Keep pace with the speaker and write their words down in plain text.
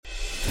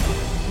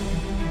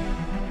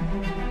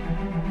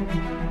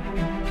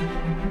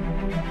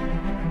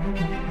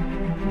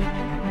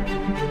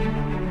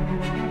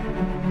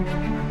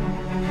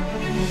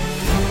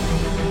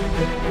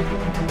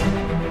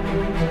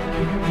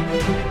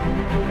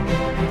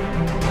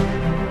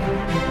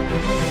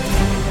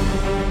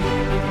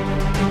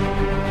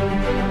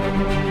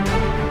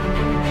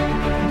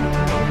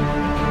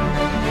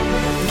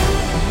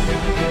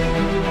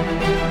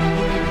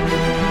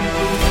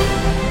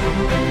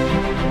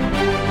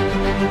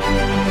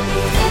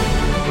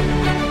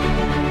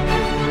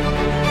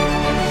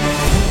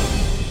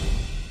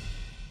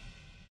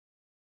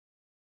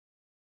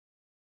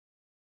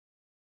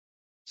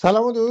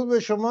سلام و درود به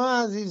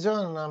شما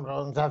عزیزان.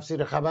 همراهان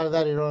تفسیر خبر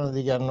در ایران و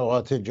دیگر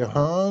نقاط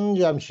جهان.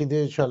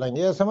 جمشید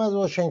چالنگی هستم از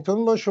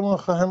واشنگتن، با شما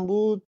خواهم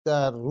بود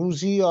در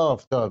روزی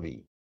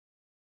آفتابی.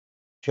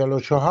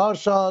 44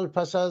 سال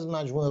پس از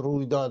مجموع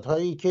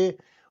رویدادهایی که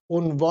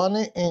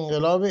عنوان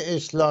انقلاب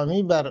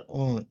اسلامی بر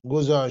اون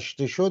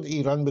گذاشته شد،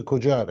 ایران به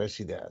کجا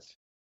رسیده است؟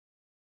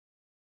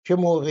 چه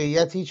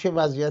موقعیتی، چه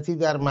وضعیتی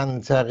در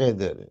منطقه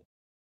داره؟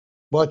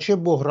 با چه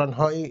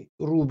بحرانهایی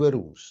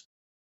روبروست؟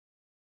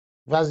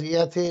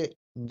 وضعیت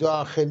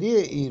داخلی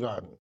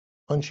ایران،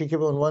 آنچه که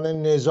به عنوان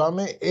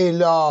نظام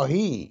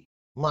الهی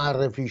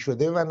معرفی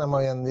شده و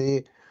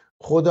نماینده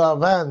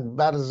خداوند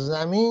بر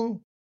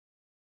زمین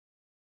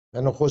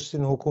و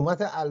نخستین حکومت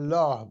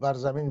الله بر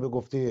زمین به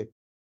گفته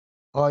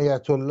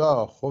آیت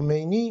الله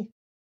خمینی،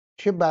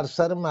 چه بر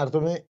سر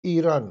مردم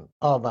ایران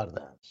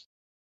آورده است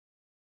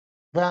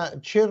و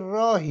چه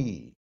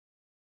راهی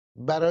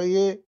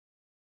برای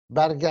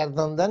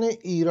برگرداندن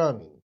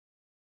ایران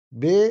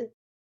به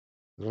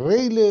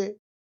ریل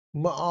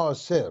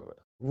معاصر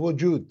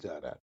وجود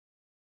دارد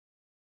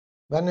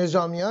و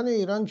نظامیان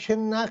ایران چه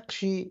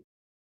نقشی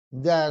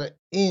در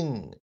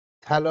این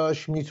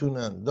تلاش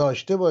میتونن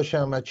داشته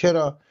باشن و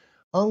چرا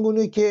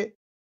آنگونه که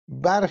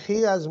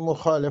برخی از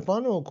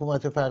مخالفان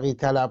حکومت فقیه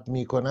طلب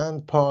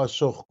میکنند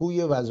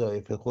پاسخگوی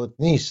وظایف خود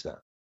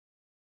نیستند.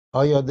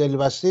 آیا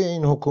دلبسته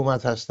این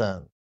حکومت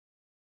هستند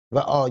و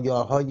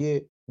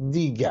آیاهای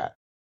دیگر؟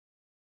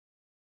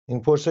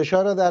 این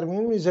پرسش‌ها را در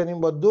میون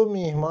میزنیم با دو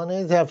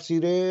میهمان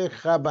تفسیر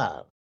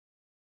خبر.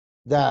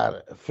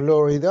 در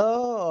فلوریدا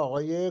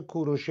آقای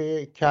کوروش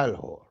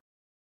کلهر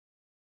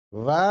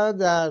و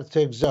در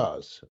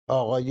تگزاس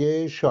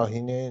آقای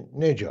شاهین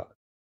نژاد.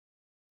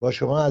 با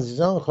شما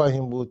عزیزان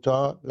خواهیم بود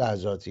تا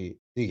لحظاتی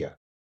دیگر.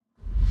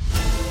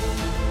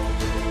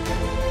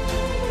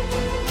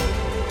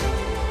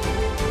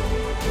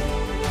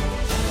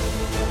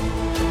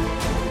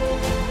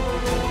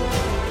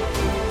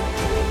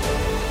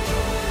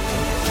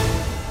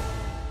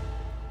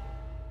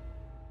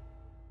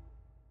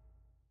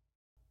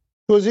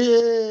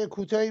 توضیح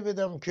کوتاهی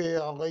بدم که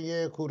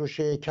آقای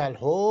کوروش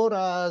کلهر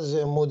از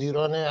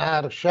مدیران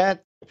ارشد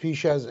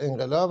پیش از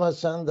انقلاب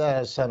هستند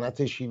در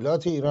صنعت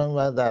شیلات ایران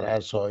و در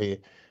عرصه‌های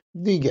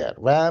دیگر،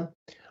 و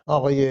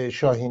آقای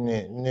شاهین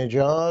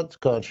نژاد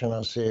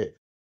کارشناس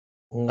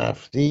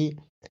نفتی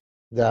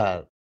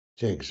در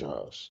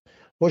تگزاس.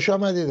 خوش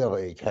آمدید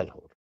آقای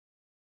کلهر.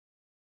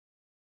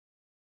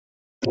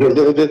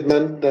 بدید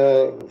من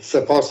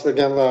سپاس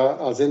بگم و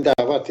از این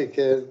دعوتی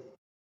که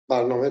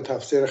برنامه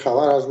تفسیر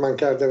خبر از من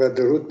کرده و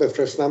درود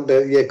بفرستم به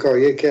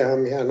یکایک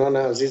میهمانان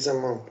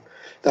عزیزمان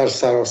در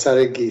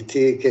سراسر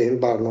گیتی که این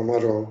برنامه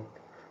رو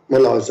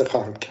ملاحظه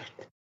خواهم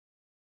کرد.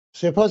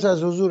 سپاس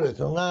از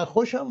حضورتون و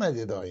خوش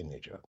آمدید آقای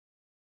نژاد.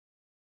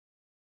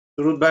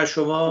 درود بر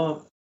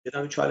شما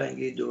جناب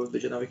چالنگی، درود به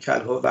جناب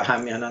کلهر و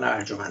همیهنان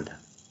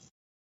ارجمندم.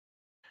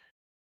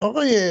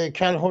 آقای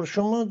کلهر،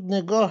 شما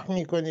نگاه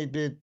میکنید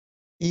به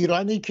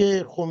ایرانی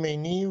که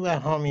خمینی و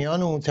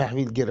حامیان اون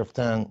تحویل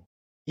گرفتن،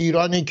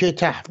 ایرانی که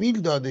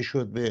تحویل داده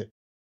شد به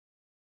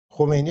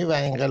خمینی و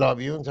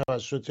انقلابیون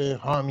توسط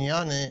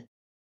حامیان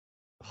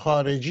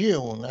خارجی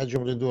اون از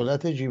جمله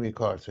دولت جیمی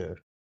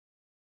کارتر،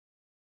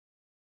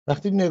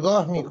 وقتی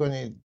نگاه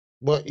میکنید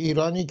با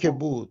ایرانی که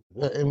بود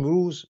و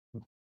امروز،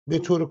 به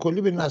طور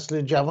کلی به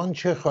نسل جوان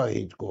چه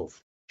خواهید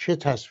گفت؟ چه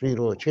تصویر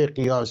رو، چه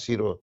قیاسی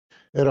رو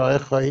ارائه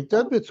خواهید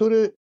داد به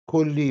طور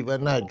کلی و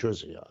نه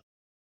جزئیات؟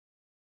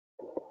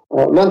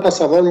 من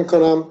تصور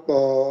میکنم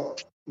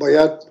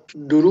باید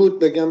درود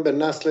بگم به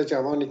نسل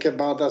جوانی که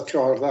بعد از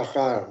 14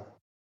 قرن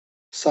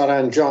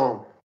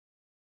سرانجام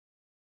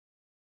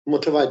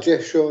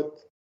متوجه شد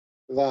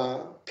و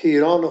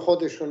پیران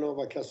خودشونو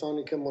و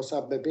کسانی که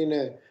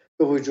مسببین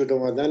به وجود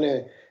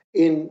آمدن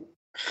این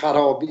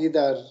خرابی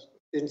در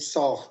این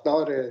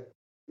ساختار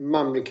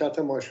مملکت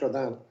ما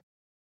شدن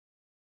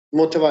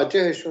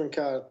متوجهشون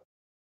کرد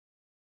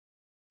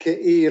که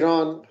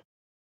ایران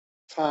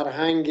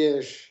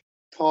فرهنگش،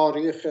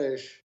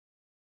 تاریخش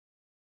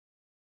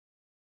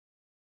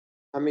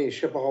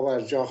همیشه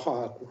پابرجا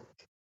خواهد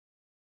بود.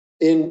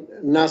 این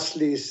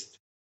نسلی است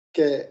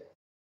که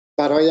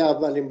برای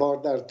اولین بار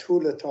در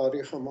طول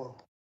تاریخ ما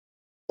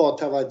با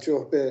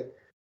توجه به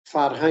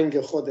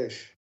فرهنگ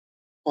خودش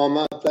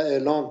آمد و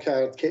اعلام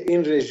کرد که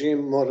این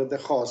رژیم مورد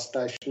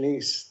خواستش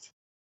نیست.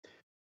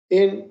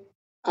 این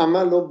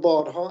عمل رو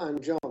بارها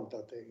انجام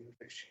داده این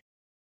رژیم.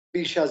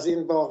 بیش از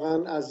این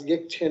واقعا از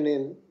یک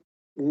چنین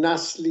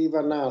نسلی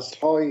و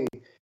نسل‌هایی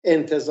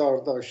انتظار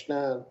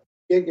داشتن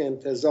یک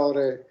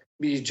انتظار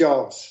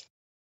بیجاست.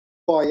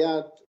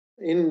 باید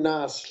این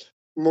نسل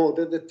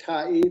مورد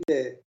تایید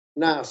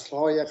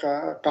نسل‌های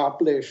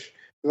قبلش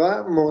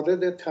و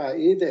مورد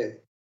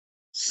تایید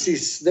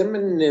سیستم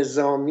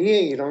نظامی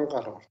ایران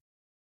قرار.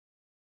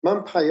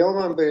 من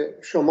پیامم به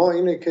شما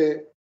اینه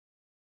که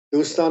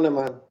دوستان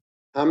من،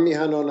 هم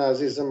میهنان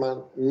عزیز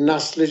من،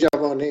 نسل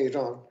جوان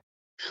ایران،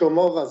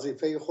 شما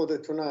وظیفه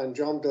خودتون رو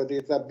انجام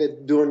دادید و به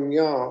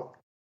دنیا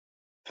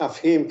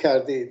تفهیم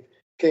کردید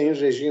که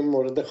این رژیم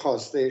مورد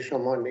خواسته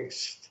شما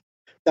نیست.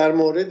 در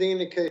مورد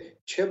اینه که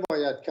چه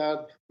باید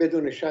کرد،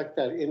 بدون شک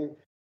در این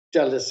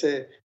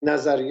جلسه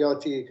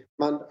نظریاتی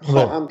من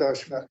خواهم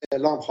داشت و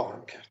اعلام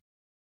خواهم کرد.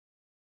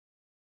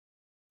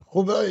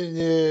 خب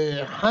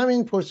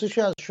همین پرسش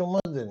از شما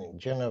داریم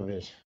جناب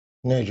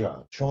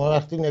نژاد. شما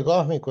وقتی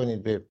نگاه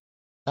میکنید به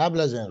قبل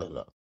از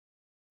انقلاب،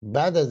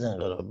 بعد از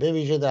انقلاب، به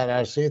ویژه در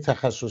عرصه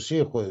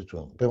تخصصی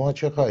خودتون، به ما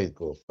چه خواهید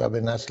گفت و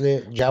به نسل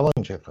جوان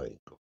چه خواهید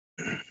گفت؟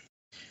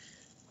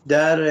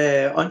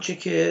 در آنچه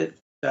که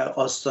در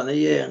آستانه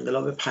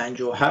انقلاب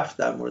 57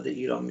 در مورد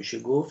ایران میشه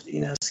گفت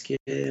این است که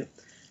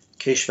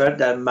کشور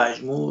در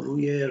مجموع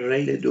روی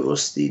ریل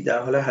درستی در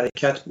حال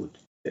حرکت بود.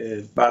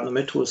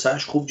 برنامه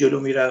توسعه‌اش خوب جلو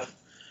میرفت.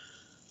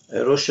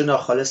 رشد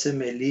ناخالص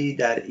ملی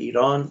در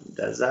ایران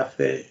در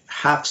ظرف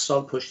 7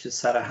 سال پشت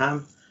سر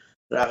هم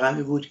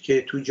رقمی بود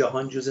که تو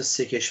جهان جز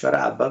 3 کشور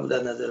اول بود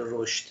در نظر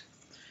رشد.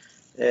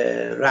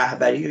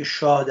 رهبری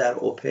شاه در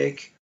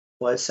اوپک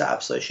باعث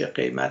افزایش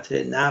قیمت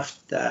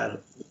نفت در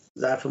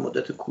ظرف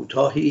مدت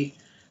کوتاهی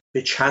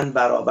به چند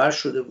برابر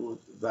شده بود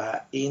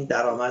و این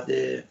درآمد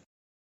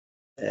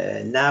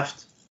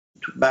نفت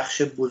تو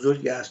بخش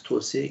بزرگی از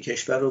توسعه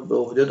کشور رو به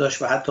عهده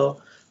داشت و حتی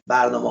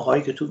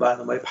برنامه‌هایی که تو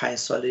برنامه‌های 5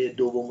 ساله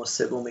دوم و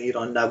سوم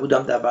ایران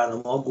نبودم در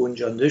برنامه‌ها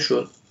گنجانده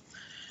شد.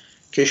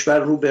 کشور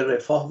رو به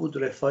رفاه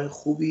بود، رفاه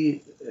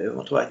خوبی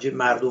متوجه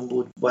مردم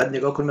بود. باید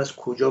نگاه کنیم از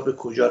کجا به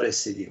کجا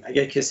رسیدیم.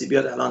 اگر کسی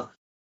بیاد الان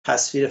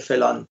تصویر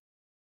فلان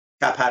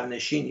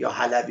کپرنشین یا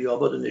حلبی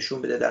آباد رو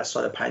نشون بده در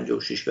سال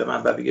 56 به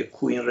من و بگه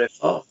کو این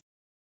رفاه،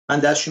 من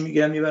دستشو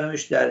میگیرم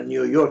میبرمش در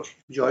نیویورک،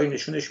 جایی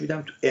نشونش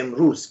میدم تو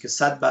امروز که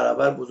 100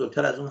 برابر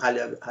بزرگتر از اون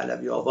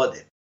حلبی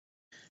آباده.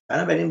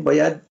 بنابراین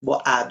باید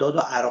با اعداد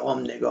و ارقام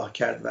نگاه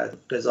کرد و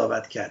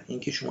قضاوت کرد.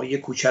 اینکه شما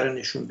یک کوچه رو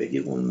نشون بدی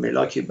اون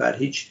ملاکی بر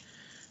هیچ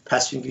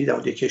تصمیم گیری در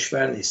مورد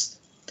کشور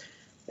نیست.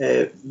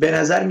 به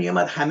نظر می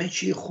اومد همه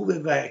چی خوبه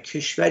و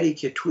کشوری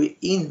که توی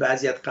این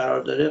وضعیت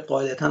قرار داره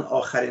قاعدتاً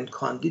آخرین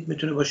کاندید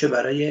میتونه باشه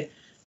برای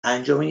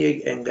انجام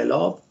یک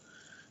انقلاب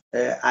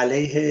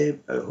علیه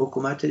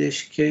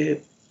حکومتش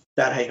که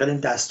در حقیقت این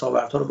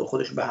دستاوردها رو به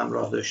خودش به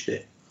همراه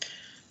داشته.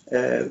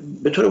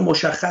 به طور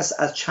مشخص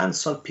از چند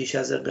سال پیش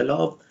از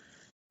انقلاب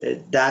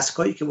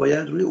دستگاهی که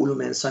باید روی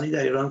علوم انسانی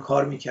در ایران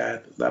کار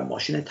میکرد و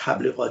ماشین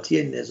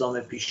تبلیغاتی نظام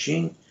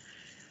پیشین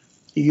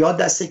یا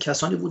دست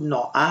کسانی بود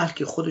نااهل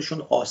که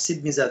خودشون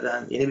آسیب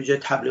میزدن، یعنی به جای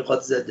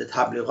تبلیغات ضد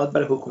تبلیغات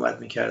برای حکومت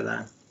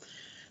میکردن،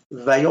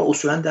 و یا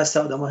اصولا دست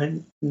آدم‌های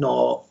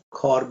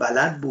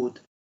ناکاربلد بود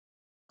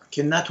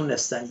که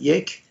نتونستن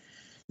یک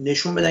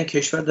نشون بدن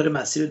کشور داره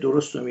مسیر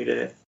درست رو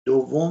میره،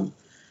 دوم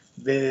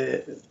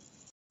به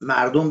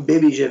مردم به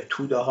ویژه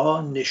توده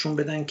ها نشون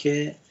بدن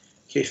که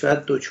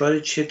کشور دچار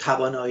چه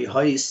توانایی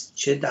هایی است،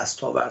 چه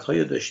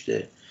دستاوردهایی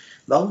داشته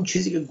و اون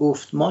چیزی که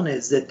گفتمان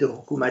ضد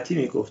حکومتی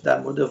میگفت در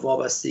مورد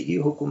وابستگی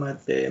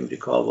حکومت به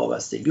امریکا،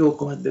 وابستگی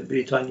حکومت به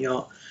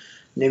بریتانیا،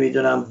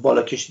 نمیدونم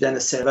بالا کشیدن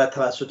ثروت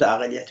توسط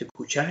اقلیت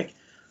کوچک،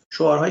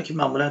 شعارهایی که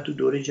معمولا تو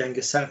دوره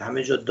جنگ سرد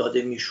همه جا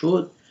داده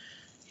میشد،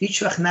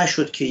 هیچ وقت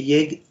نشد که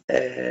یک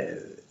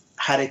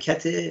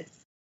حرکت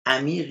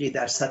عمیقی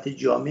در سطح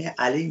جامعه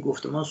علیه این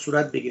گفتمان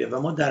صورت بگیره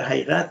و ما در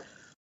حقیقت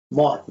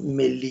ما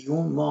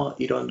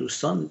ایران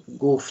دوستان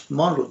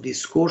گفتمان رو،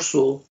 دیسکورس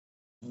رو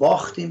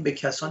باختیم به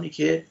کسانی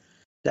که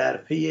در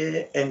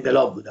پی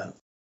انقلاب بودن.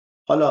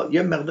 حالا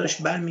یه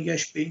مقدارش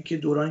برمیگشت به این که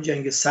دوران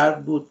جنگ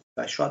سرد بود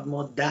و شاید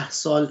ما 10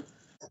 سال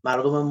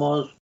مردم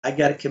ما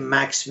اگر که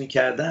مکس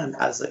میکردن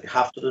از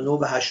 79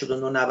 به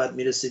 89 90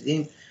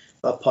 میرسیدیم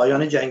و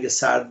پایان جنگ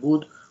سرد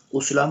بود،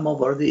 اصولا ما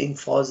وارد این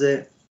فاز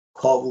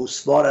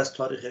کابوسوار از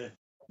تاریخ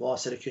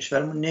معاصر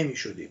کشورمون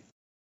نمیشدیم.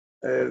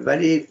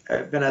 ولی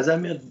به نظر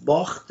میاد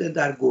باخت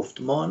در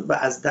گفتمان و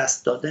از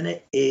دست دادن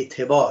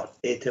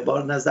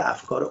اعتبار نزد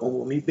افکار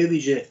عمومی به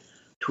ویژه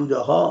توده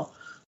ها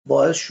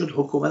باعث شد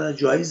حکومت از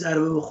جایی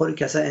ضربه بخوره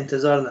که اصلا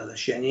انتظار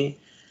نداشت. یعنی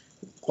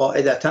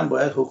قاعدتا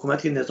باید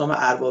حکومتی که نظام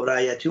ارباب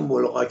رعیتی رو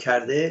ملغا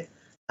کرده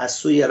از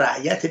سوی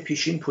رعیت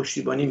پیشین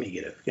پشتیبانی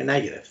میگرفت که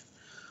نگرفت.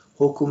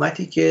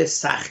 حکومتی که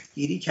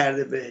سختگیری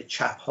کرده به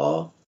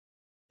چپ‌ها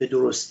به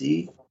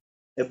درستی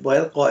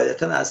باید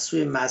قاعدتا از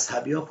سوی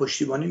مذهبی ها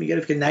پشتیبانی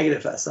میگرفت که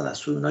نگرفت، اصلا از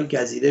سوی اونا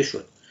گزیده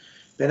شد.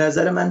 به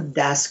نظر من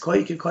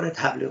دستگاهی که کار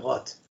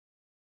تبلیغات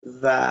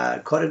و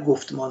کار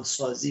گفتمان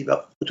سازی و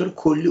به طور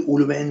کلی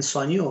علوم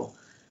انسانی رو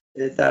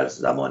در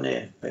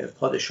زمان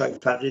پادشاه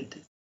فقیه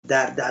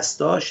در دست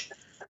داشت،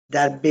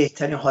 در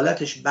بهترین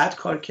حالتش بد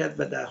کار کرد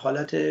و در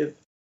حالت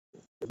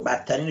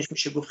بدترینش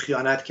میشه گفت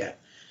خیانت کرد.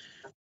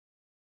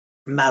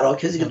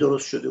 مراکزی که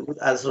درست شده بود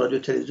از رادیو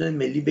تلویزیون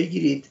ملی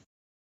بگیرید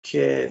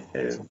که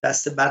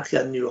دست برخی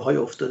از نیروهای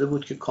افتاده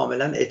بود که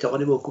کاملا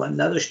اعتقادی به حکومت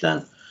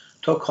نداشتن،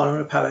 تا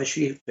کانون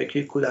پرورشی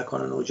فکری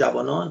کودکان و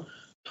نوجوانان،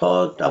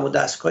 تا دم و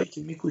دستگاهی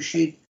که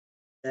میکوشید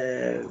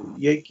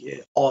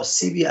یک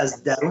آسیبی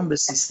از درون به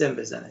سیستم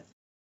بزنه.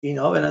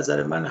 اینها به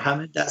نظر من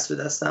همه دست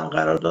به دست هم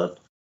قرار داد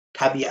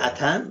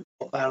طبیعتاً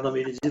با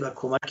برنامه‌ریزی و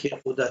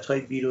کمک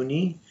قدرت‌های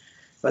بیرونی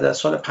و در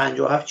سال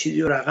 57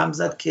 چیزی رو رقم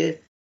زد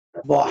که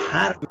با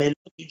هر ملاک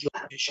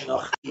جامعه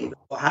شناختی،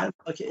 با هر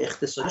ملاک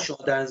اقتصادی شما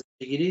در نظر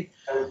بگیرید،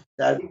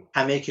 در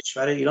همه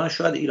کشور ایران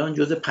شاید ایران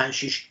جزء 5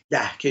 6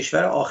 10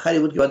 کشور آخری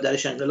بود که باید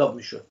درش انقلاب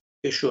میشد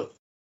که شد.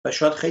 و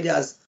شاید خیلی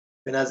از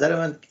به نظر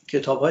من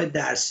کتاب‌های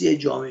درسی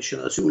جامعه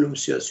شناسی، علوم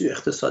سیاسی و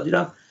اقتصادی رو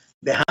هم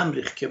به هم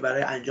ریخت که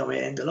برای انجام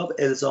انقلاب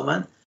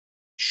الزاماً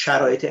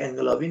شرایط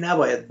انقلابی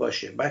نباید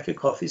باشه، بلکه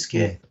کافی است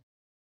که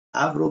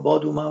ابر و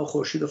باد و مه و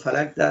خورشید و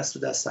فلک دست و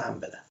دست هم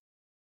بدن.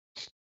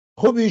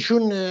 خب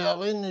ایشون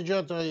آقای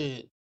نژاد،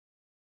 آقای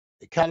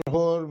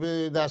کلهر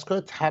به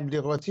دستگاه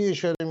تبلیغاتی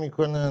اشاره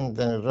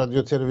میکنند.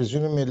 رادیو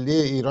تلویزیون ملی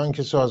ایران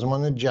که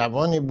سازمان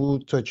جوانی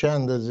بود، تا چه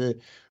اندازه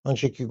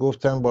آنچه که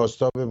گفتن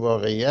بازتاب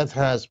واقعیت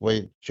هست، با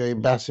جای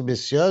بحث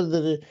بسیار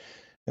داره،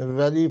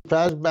 ولی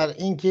فرض بر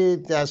این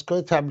که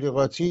دستگاه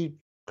تبلیغاتی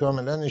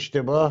کاملا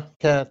اشتباه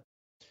کرد،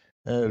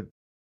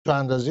 تا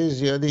اندازه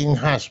زیادی این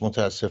هست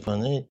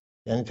متاسفانه.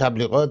 یعنی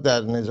تبلیغات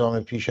در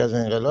نظام پیش از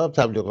انقلاب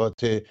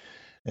تبلیغات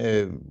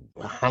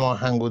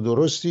هماهنگ و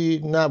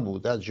درستی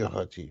نبود از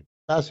جهاتی.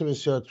 بحث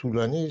بسیار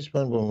طولانی است.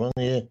 من به عنوان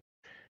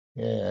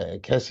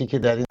کسی که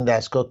در این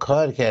دستگاه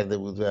کار کرده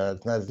بود و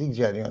از نزدیک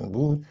جریان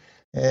بود،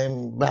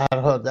 به هر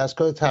حال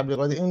دستگاه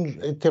تبلیغاتی،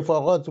 این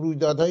اتفاقات،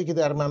 رویدادهایی که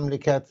در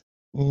مملکت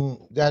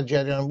در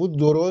جریان بود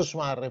درست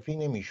معرفی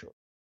نمیشد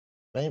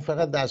و این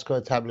فقط دستگاه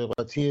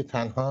تبلیغاتی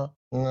تنها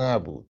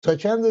نبود. تا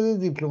چند اندازه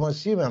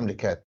دیپلماسی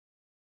مملکت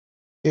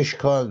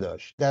اشکال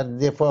داشت در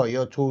دفاع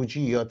یا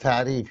توجیه یا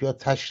تعریف یا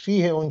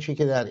تشریح اون چی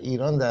که در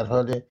ایران در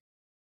حال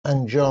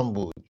انجام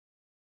بود.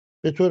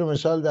 به طور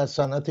مثال در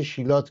صنعت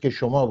شیلات که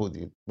شما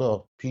بودید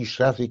با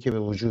پیشرفتی که به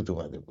وجود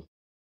اومده بود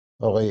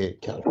آقای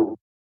کلهر.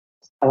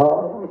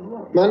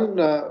 من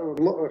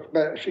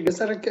یه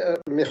ذره که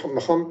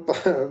میخوام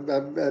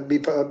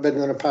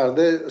بدون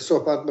پرده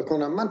صحبت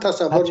بکنم. من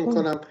تصور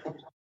میکنم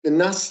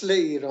نسل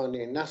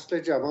ایرانی، نسل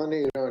جوان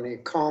ایرانی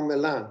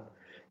کاملا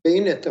به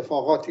این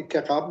اتفاقاتی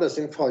که قبل از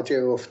این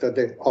فاجعه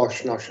افتاده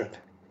آشنا شده.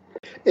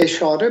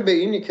 اشاره به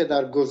اینی که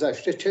در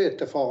گذشته چه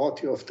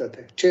اتفاقاتی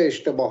افتاده، چه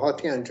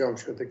اشتباهاتی انجام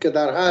شده که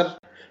در هر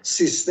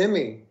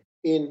سیستمی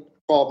این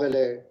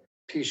قابل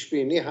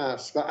پیشبینی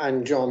هست و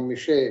انجام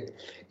میشه.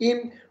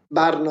 این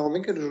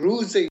برنامه که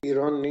روز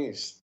ایران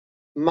نیست.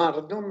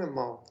 مردم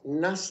ما،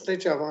 نسل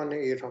جوان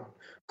ایران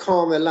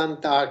کاملا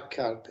درک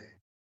کرده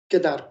که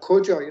در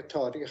کجای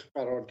تاریخ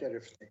قرار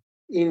گرفته.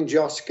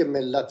 اینجاست که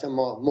ملت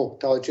ما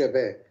محتاج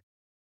به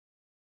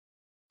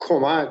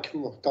کمک،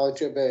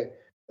 محتاج به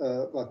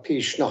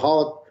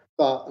پیشنهاد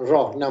و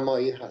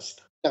راهنمایی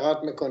هستند.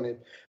 دقت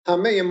میکنید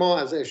همه ما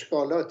از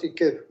اشکالاتی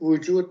که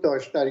وجود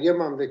داشت در یه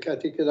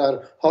مملکتی که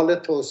در حال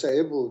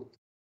توسعه بود،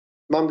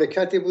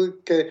 مملکتی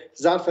بود که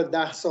ظرف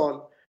 10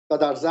 سال و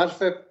در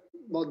ظرف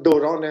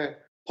دوران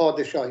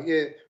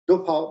پادشاهی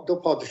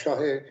دو پادشاه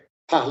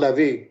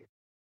پهلوی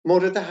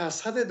مورد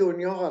حسد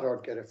دنیا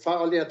قرار گرفت.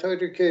 فعالیت‌هایی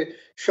رو که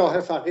شاه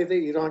فقیه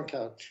ایران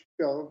کرد،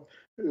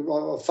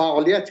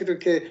 فعالیتی رو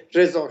که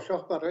رضا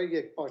شاه برای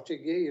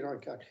یکپارچگی ایران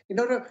کرد،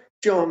 اینا رو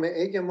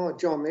جامعه ما،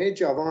 جامعه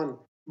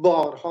جوان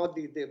بارها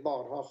دیده،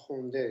 بارها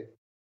خونده.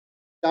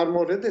 در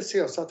مورد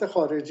سیاست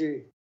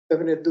خارجی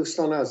ببینید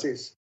دوستان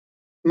عزیز،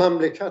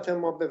 مملکت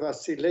ما به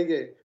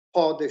وسیله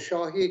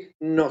پادشاهی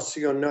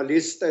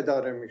ناسیونالیست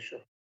اداره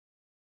میشد.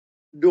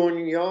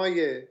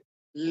 دنیای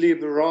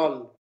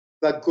لیبرال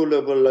و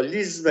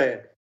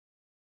گلوبالیسم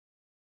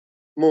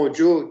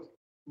موجود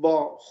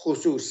با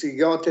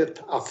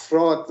خصوصیات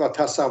افراد و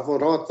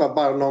تصورات و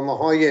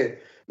برنامه‌های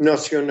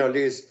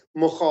ناسیونالیسم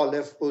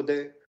مخالف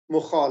بوده،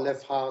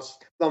 مخالف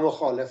هست و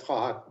مخالف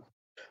خواهد بود.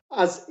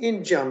 از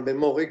این جنبه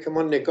موقعی که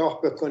ما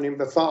نگاه بکنیم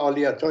به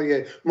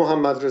فعالیت‌های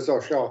محمد رضا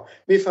شاه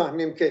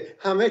میفهمیم که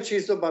همه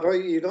چیز رو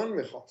برای ایران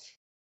میخواست.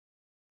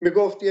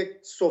 میگفت یک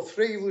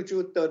سفره‌ای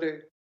وجود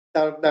داره،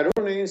 در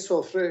درون این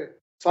سفره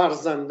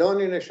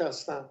فرزندانی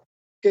نشستن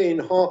که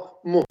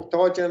اینها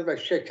محتاجن و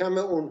شکم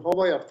اونها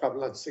باید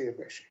قبلا سیر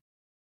بشه.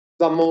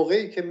 و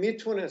موقعی که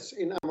میتونست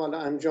این عمل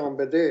انجام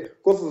بده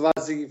گفت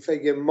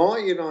وظیفه ما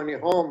ایرانی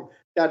هم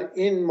در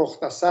این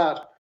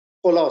مختصر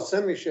خلاصه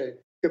میشه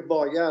که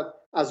باید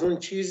از اون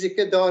چیزی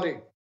که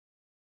داریم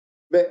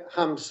به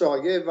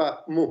همسایه و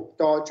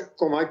محتاج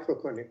کمک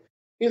بکنیم.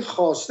 این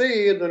خواسته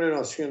یه دونه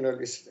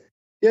ناسیونالیسته.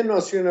 یه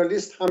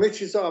ناسیونالیست همه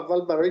چیز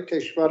اول برای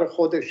کشور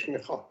خودش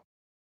میخواد.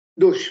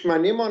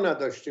 دشمنی ما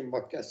نداشتیم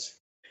با کسی.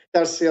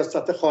 در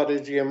سیاست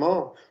خارجی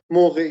ما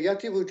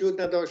موقعیتی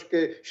وجود نداشت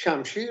که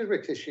شمشیر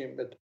بکشیم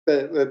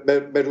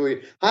به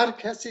روی هر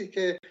کسی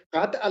که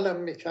قد علم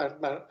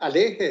میکرد بر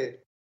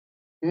علیه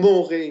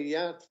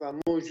موقعیت و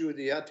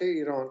موجودیت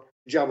ایران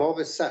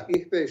جواب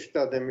صحیح بهش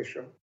داده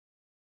میشد.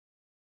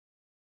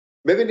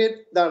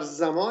 ببینید در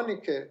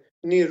زمانی که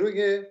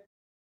نیروی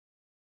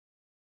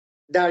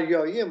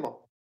دریایی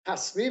ما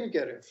تصمیم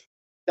گرفت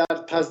در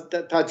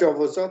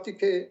تجاوزاتی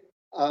که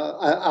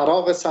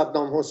عراق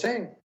صدام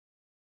حسین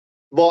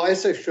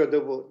باعثش شده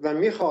بود و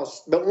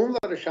میخواست به اون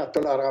ور شط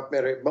العرب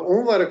بره، به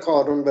اون ور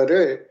کارون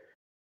بره،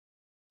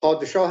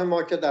 پادشاه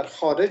ما که در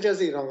خارج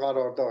از ایران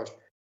قرار داشت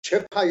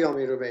چه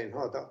پیامی رو به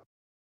اینها داد.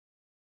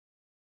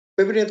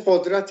 ببینید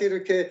قدرتی رو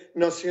که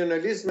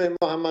ناسیونالیسم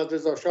محمد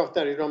رضا شاه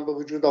در ایران به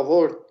وجود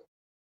آورد،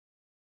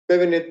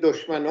 ببینید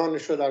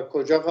دشمنانش رو در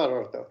کجا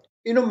قرار داد.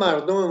 اینو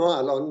مردم ما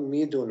الان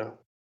میدونن.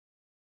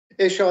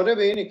 اشاره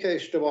به اینی که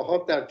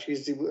اشتباهات در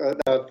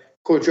در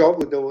کجا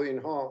بوده و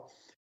اینها،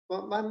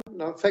 من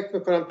فکر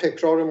میکنم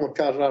تکرار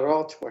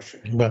مکررات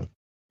باشه.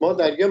 ما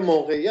در یه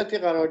موقعیتی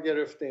قرار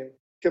گرفتیم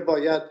که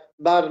باید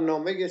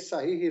برنامه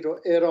صحیحی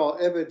رو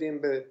ارائه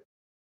بدیم به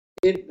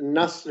این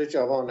نسل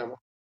جوان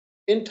ما.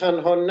 این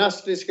تنها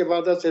نسلی است که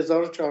بعد از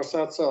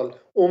 1400 سال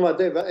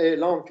اومده و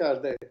اعلام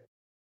کرده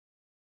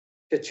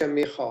که چه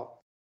میخواد.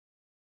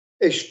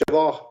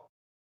 اشتباه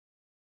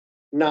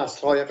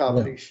نسل‌های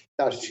قبلیش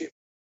در چی؟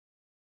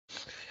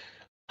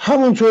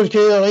 همونطور که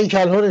آقای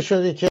کلهر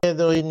اشاره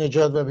کرد، آقای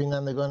نژاد و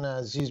بینندگان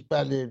عزیز،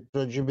 بله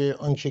راجع به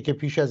آنچه که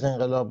پیش از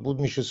انقلاب بود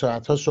میشه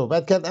ساعتها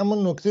صحبت کرد،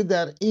 اما نکته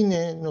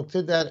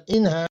در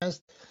این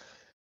هست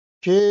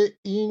که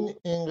این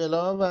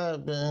انقلاب و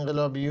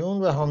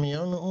انقلابیون و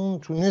حامیان اون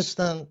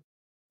تونستن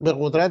به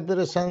قدرت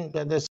برسن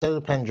بعد از سال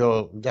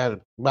 50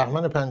 در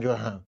بهمن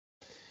 50.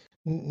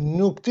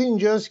 نکته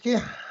اینجاست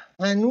که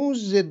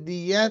هنوز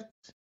ضدیت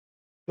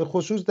به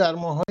خصوص در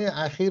ماه‌های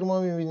اخیر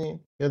ما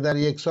می‌بینیم یا در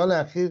یک سال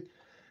اخیر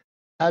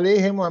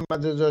علیه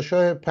محمد رضا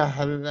شاه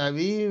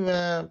پهلوی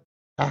و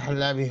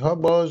پهلوی ها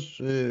باز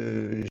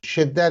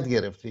شدت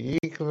گرفته.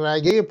 یک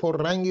رگه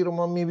پررنگی رو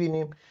ما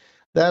می‌بینیم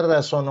در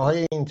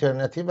رسانه‌های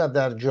اینترنتی و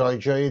در جای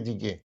جای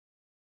دیگه.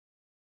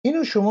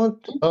 اینو شما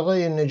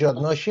آقای نژاد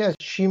ناشی از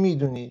چی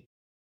میدونید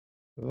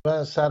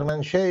و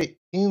سرمنشه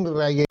این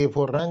رگه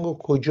پررنگ رو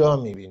کجا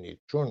میبینید؟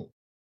 چون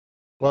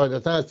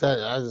قاعدتا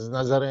از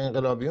نظر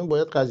انقلابیون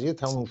باید قضیه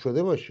تموم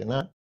شده باشه،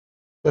 نه؟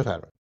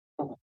 بفرمایید.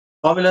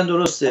 کاملا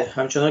درسته.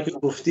 همچنان که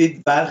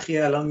گفتید برخی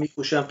الان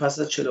میکوشن پس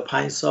از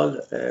 45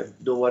 سال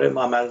دوباره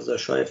محمد رضا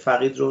شاه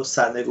فقید رو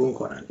سرنگون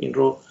کنن. این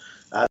رو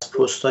از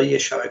پست‌های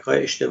شبکه‌های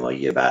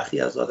اجتماعی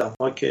برخی از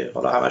آدم‌ها که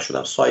حالا همه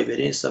شدن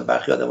سایبری نیستن،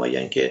 برخی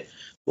آدمایی که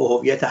با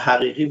هویت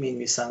حقیقی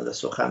می‌نویسن و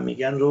سخن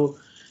میگن رو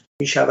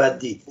میشود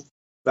دید.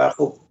 و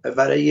خب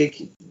برای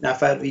یک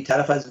نفر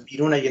بی‌طرف از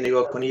بیرون اگه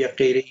نگاه کنی یک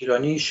غیر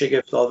ایرانی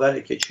شگفت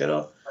آوره که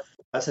چرا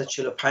پس از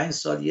 45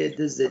 سال یه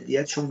عده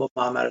ضدیتشون با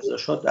محمد رضا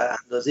شاه در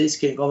اندازه‌ای است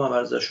که انگار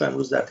محمد رضا شاه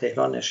امروز در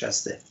تهران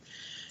نشسته.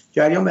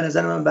 جریان به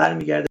نظر من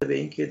برمیگرده به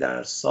اینکه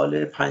در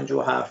سال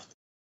 57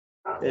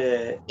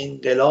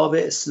 انقلاب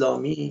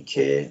اسلامی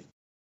که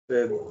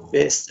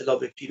به اصطلاح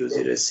به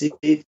پیروزی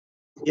رسید،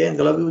 یه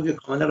انقلابی بود که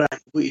کاملا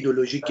رنگ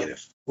ایدئولوژیک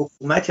گرفت.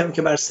 حکومتی هم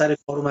که بر سر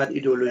کار اومد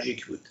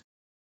ایدئولوژیک بود.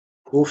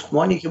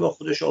 گفتمانی که با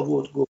خودش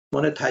آورد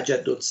گفتمان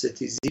تجدد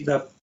ستیزی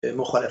و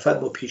مخالفت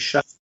با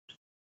پیشرفت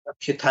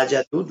که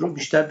تجدد رو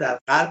بیشتر در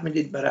غرب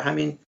میدید، برای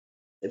همین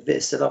به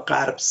اصطلاح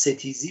غرب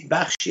ستیزی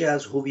بخشی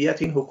از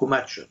هویت این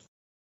حکومت شد.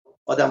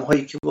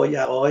 آدم‌هایی که با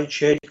یقه‌های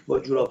چرک، با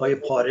جوراب‌های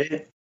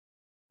پاره،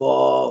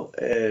 با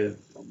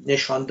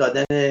نشان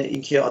دادن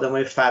اینکه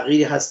آدم‌های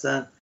فقیری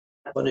هستن،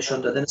 با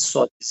نشان دادن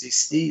ساده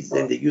زیستی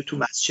زندگی رو تو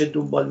مسجد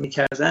دنبال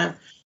می‌کردن،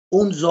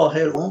 اون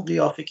ظاهر، اون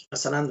قیافه که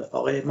مثلا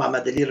آقای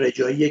محمد علی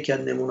رجایی یکی از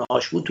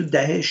نمونه‌هاش بود، تو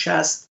دهه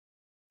 60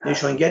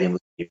 نشانگری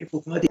بود که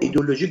حکومت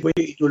ایدئولوژیک با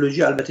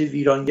ایدئولوژی البته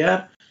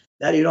ویرانگر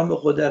در ایران به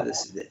قدرت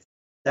رسیده.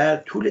 در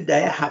طول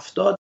دهه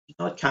 70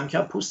 اینا کم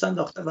کم پوست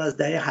انداختن و از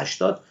دهه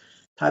 80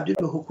 تبدیل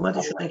به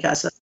حکومتی شدن که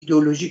اصلا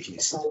ایدئولوژیک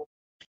نیست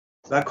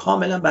و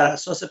کاملا بر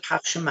اساس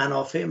پخش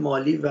منافع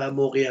مالی و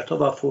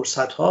موقعیت‌ها و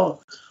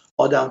فرصت‌ها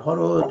آدم‌ها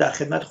رو در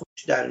خدمت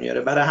خودش در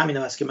میاره. برای همین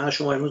است که من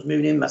شما امروز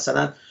می‌بینیم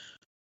مثلا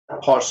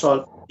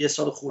پارسال یه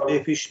سال خورده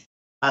پیش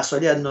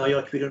مسائلی از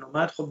نایاک بیرون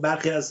اومد. خب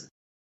برخی از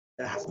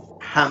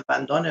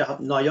همبندان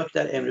نایاک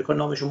در امریکا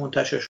نامشون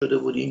منتشر شده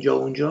بود اینجا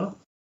و اونجا.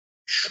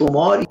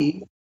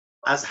 شماری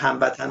از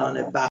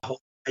هموطنان بهایی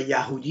و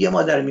یهودی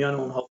ما در میان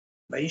اونها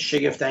و این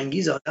شگفت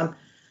انگیز. آدم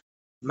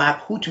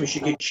مبهوت میشه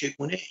که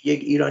چگونه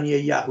یک ایرانی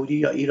یهودی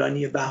یا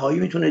ایرانی بهایی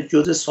میتونه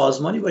جزء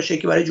سازمانی باشه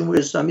که برای جمهوری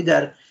اسلامی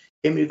در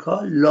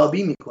امریکا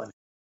لابی میکنه.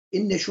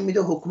 این نشون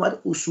میده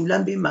حکومت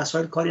اصولا به این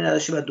مسائل کاری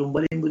نداشته و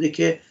دنبال این بوده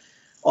که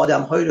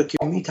آدم‌هایی رو که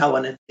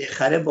میتونه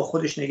بخره با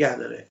خودش نگه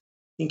داره.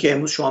 این که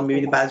امروز شما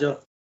میبینید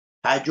بعضیا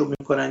تعجب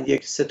میکنن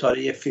یک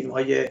ستاره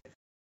فیلم‌های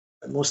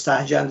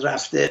مستهجن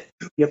رفته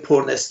یه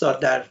پورنستار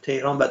در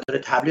تهران و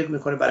داره تبلیغ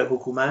میکنه برای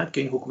حکومت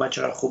که این حکومت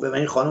چقدر خوبه و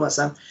این خانم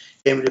اصلا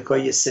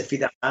امریکایی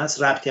سفید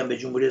است، ربطی هم به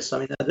جمهوری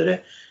اسلامی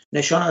نداره.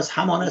 نشان از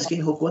همان است که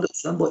این حکومت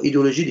اصلا با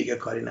ایدئولوژی دیگه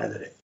کاری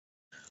نداره.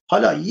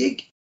 حالا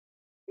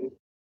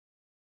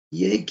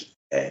یک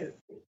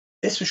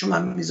اسمشو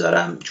من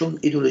میذارم چون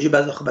ایدئولوژی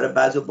برای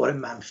بعضی بار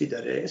منفی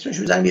داره،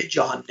 اسمشو میذارم یه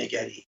جهان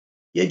نگری،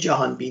 یه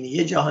جهان بینی،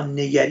 یه جهان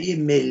نگری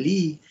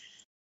ملی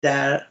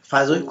در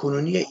فضای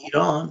کنونی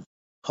ایران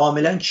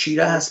کاملا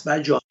چیره هست بر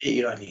جامعه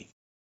ایرانی.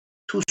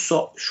 تو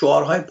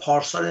شعارهای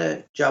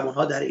پارسال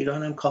جوانها در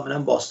ایران هم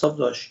کاملا بازتاب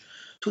داشت،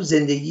 تو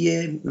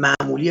زندگی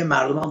معمولی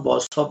مردم هم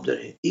بازتاب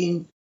داره.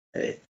 این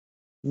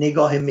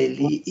نگاه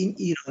ملی، این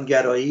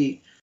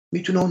ایرانگرایی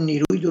میتونه اون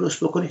نیروی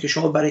درست بکنه که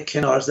شما برای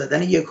کنار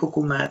زدن یک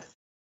حکومت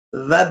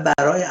و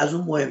برای از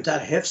اون مهمتر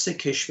حفظ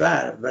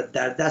کشور و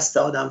در دست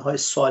آدم‌های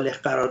صالح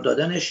قرار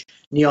دادنش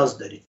نیاز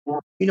داریم.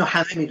 اینو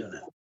همه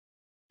میدونن.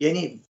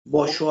 یعنی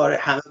با شعار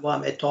همه با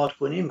هم اتحاد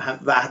کنیم،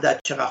 وحدت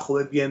چقدر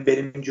خوبه، بیایم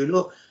بریم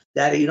جلو،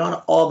 در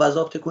ایران آب از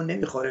آب تکون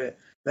نمیخوره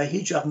و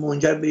هیچ وقت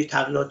منجر به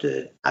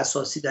تغییرات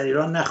اساسی در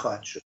ایران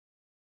نخواهد شد.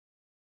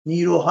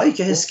 نیروهایی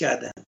که حس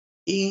کردن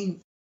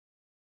این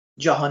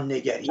جهان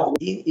نگری،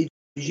 این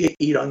ایدئولوژی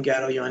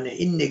ایرانگرایانه،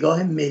 این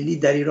نگاه ملی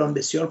در ایران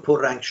بسیار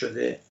پررنگ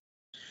شده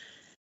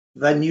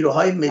و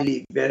نیروهای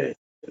ملی به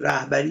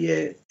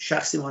رهبری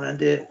شخصی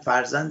مانند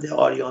فرزند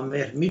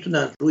آریامهر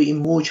میتونن روی این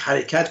موج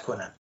حرکت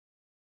کنن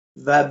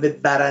و به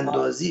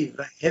براندازی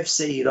و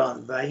حفظ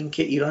ایران و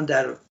اینکه ایران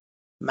در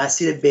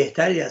مسیر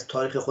بهتری از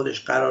تاریخ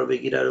خودش قرار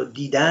بگیره رو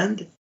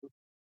دیدند،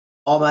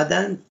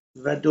 آمدن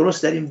و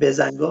درست در این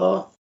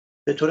بزنگاه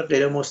به طور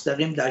غیر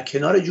مستقیم در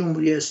کنار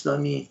جمهوری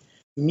اسلامی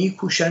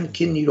میکوشن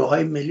که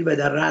نیروهای ملی و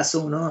در رأس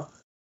اونا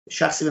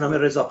شخصی به نام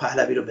رضا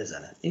پهلوی رو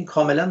بزنن. این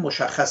کاملا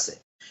مشخصه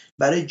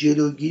برای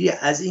جلوگیری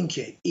از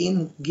اینکه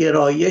این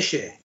گرایش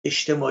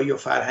اجتماعی و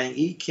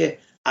فرهنگی که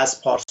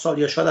از پارسال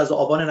یا شاید از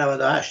آبان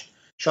 98،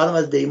 شاید هم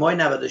از دیمای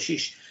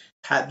 96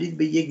 تبدیل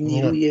به یک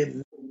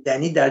نیروی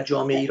مدنی در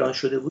جامعه ایران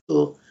شده بود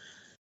و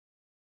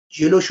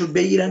جلوشو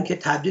بگیرن که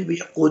تبدیل به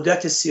یک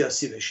قدرت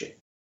سیاسی بشه.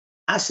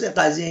 اصل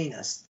قضیه این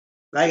است.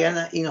 و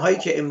اگر اینهایی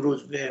که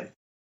امروز به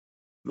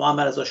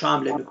محمد رضا شاه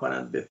حمله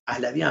میکنن، به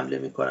پهلوی حمله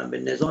میکنن، به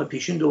نظام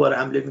پیشین دوباره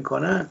حمله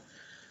میکنن،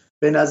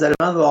 به نظر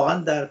من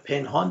واقعا در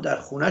پنهان در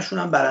خونهشون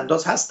هم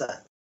برانداز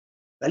هستن.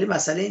 ولی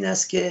مسئله این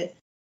است که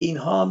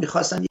اینها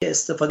میخواستن یه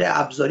استفاده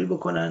ابزاری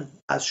بکنن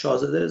از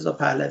شاهزاده رضا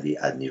پهلوی،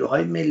 از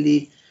نیروهای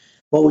ملی،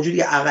 با وجود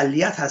یه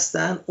اقلیت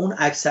هستن، اون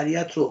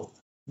اکثریت رو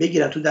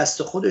بگیرن تو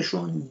دست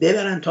خودشون،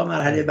 ببرن تا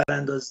مرحله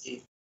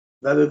براندازی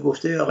و به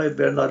گفته آقای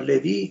برنارد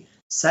لوی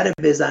سر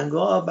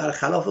بزنگاه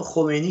برخلاف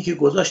خمینی که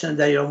گذاشتن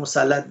در ایران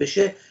مسلط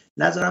بشه،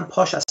 نذارن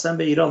پاش اصلا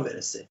به ایران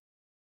برسه.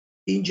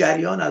 این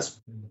جریان از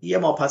یه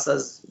ماه پس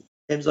از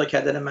امضا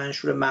کردن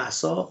منشور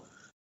مهسا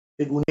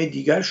به گونه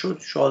دیگر شد.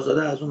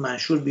 شاهزاده از اون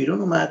منشور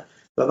بیرون اومد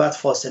و بعد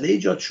فاصله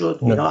ایجاد شد.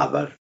 اینا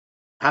اول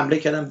حمله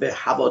کردن به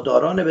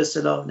هواداران به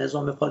اصطلاح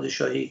نظام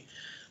پادشاهی،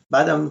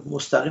 بعدم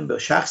مستقیم به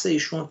شخص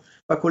ایشون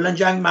و کلا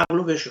جنگ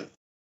مغلوب شد.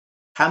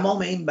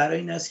 تمام این برای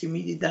این است که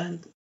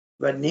میدیدند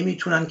و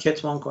نمیتونن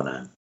کتمان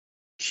کنن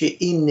که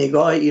این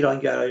نگاه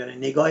ایرانگرایانه،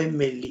 نگاه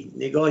ملی،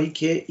 نگاهی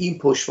که این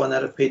پشتوانه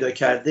رو پیدا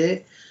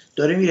کرده،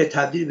 داره میره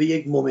تبدیل به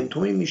یک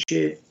مومنتومی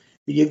میشه،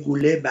 به یک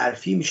گوله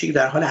برفی میشه که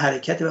در حال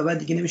حرکت و بعد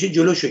دیگه نمیشه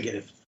جلوشو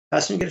گرفت.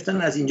 پس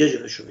میگرفتن از اینجا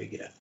جلوشو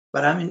بگیرن،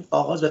 برای همین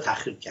آغاز به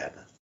تخریب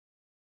کردن.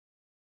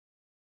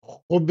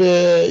 خب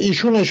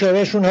ایشون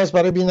اشارهشون هست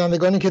برای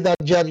بینندگانی که در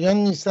جریان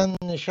نیستن.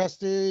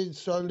 نشست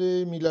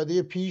سال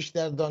میلادی پیش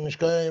در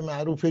دانشگاه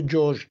معروف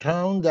جورج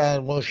تاون در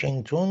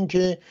واشنگتن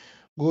که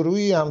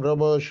گروهی همراه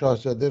با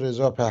شاهزاده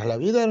رضا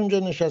پهلوی در اونجا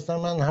نشستن.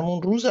 من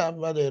همون روز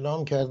اول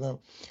اعلام کردم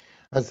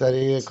از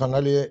طریق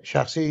کانال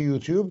شخصی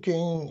یوتیوب که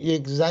این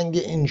یک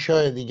زنگ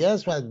انشاء دیگه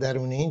است و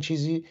درون این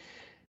چیزی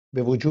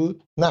به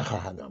وجود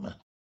نخواهد آمد،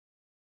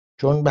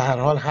 چون به هر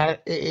حال هر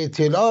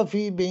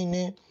ائتلافی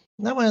بین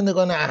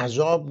نمایندگان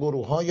احزاب،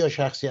 گروه‌ها یا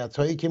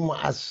شخصیت‌هایی که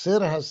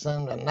مؤثر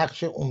هستند و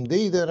نقش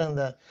عمده‌ای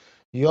دارند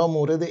یا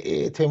مورد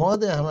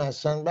اعتماد هم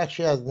هستند،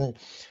 بخشی از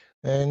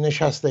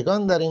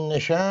نشستگان در این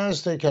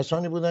نشست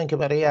کسانی بودند که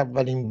برای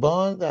اولین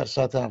بار در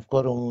سطح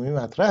افکار عمومی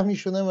مطرح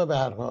می‌شدند و به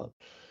هر حال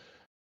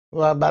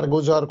و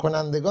برگزار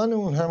کنندگان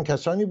اون هم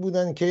کسانی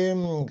بودند که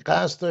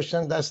قصد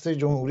داشتن دست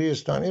جمهوری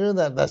اسلامی رو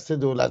در دست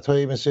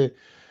دولت‌های مثل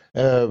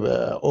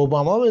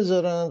اوباما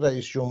بذارن،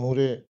 رئیس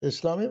جمهور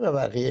اسلامی و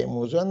بقیه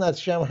موضوع.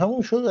 نتیجه هم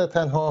همون شد و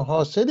تنها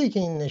حاصلی که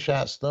این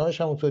نشست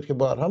داشت، همونطور که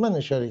بارها من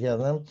اشاره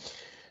کردم،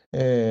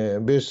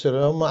 به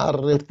اصطلاح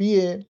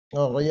معرفی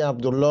آقای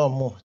عبدالله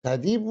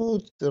مهتدی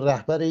بود،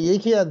 رهبر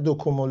یکی از دو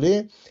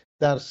کموله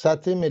در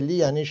سطح ملی،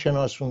 یعنی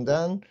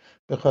شناسوندن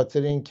به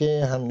خاطر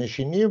اینکه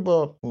همنشینی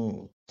با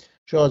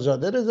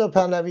شاهزاده رضا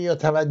پهلوی یا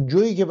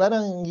توجهی که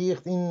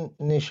برانگیخت این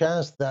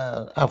نشست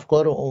در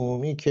افکار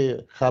عمومی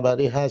که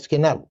خبری هست که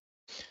نبود.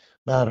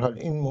 به هر حال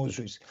این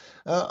موضوع است.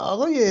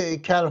 آقای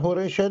کلهر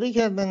اشاره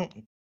کردن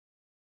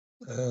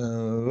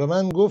و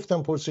من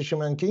گفتم پرسش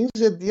من که این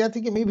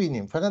ضدیتی که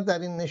میبینیم فقط در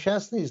این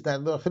نشست نیست، در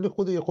داخل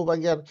خود خوب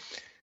اگر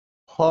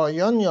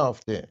پایان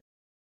یافته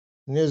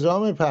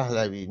نظام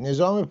پهلوی،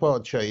 نظام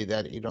پادشاهی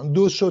در ایران،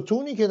 دو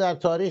ستونی که در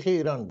تاریخ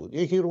ایران بود،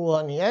 یکی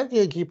روحانیت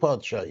یکی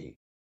پادشاهی،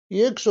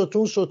 یک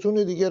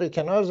ستون دیگر رو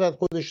کنار زد،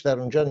 خودش در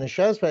اونجا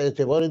نشست و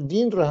اعتبار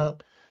دین رو هم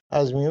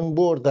از میون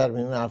برد در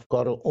میون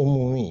افکار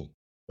عمومی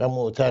و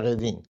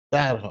معتقدین.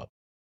 در حال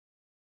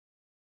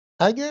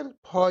اگر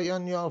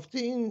پایان یافته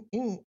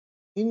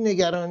این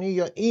نگرانی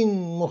یا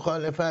این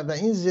مخالفت و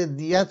این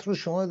ضدیت رو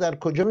شما در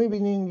کجا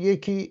میبینین؟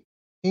 یکی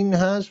این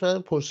هست و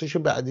پرسش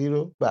بعدی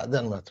رو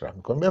بعداً مطرح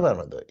میکنم.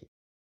 بفرمایید.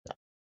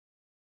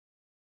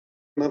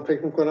 من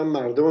فکر میکنم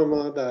مردم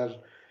ما در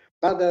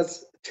بعد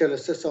از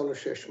 43 سال و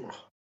 6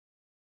 ماه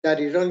در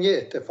ایران یه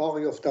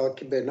اتفاقی افتاد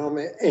که به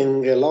نام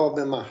انقلاب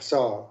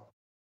مهسا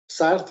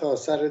سر تا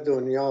سر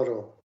دنیا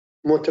رو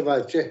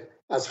متوجه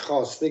از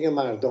خواسته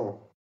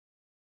مردم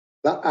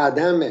و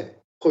عدم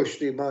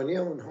پشتیبانی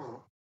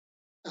اونها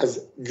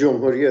از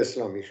جمهوری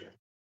اسلامی شد.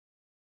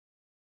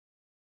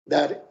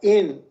 در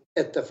این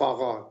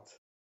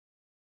اتفاقات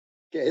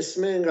که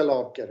اسم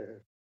انقلاب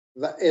گرفت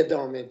و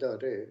ادامه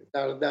داره،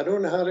 در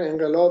درون هر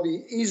انقلابی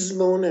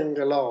ایزم اون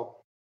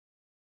انقلاب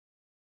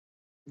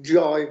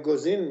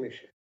جایگزین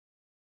میشه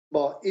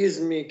با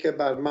ایزمی که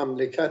بر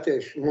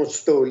مملکتش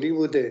مستولی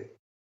بوده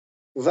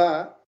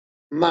و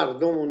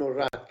مردم اونو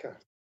رد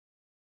کرد.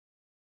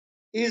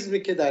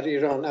 ایزمی که در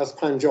ایران از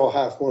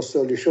 57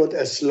 مستولی شد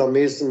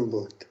اسلامیزم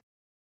بود.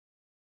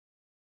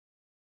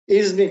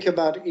 ایزمی که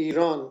بر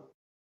ایران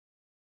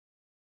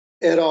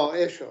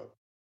ارائه شد،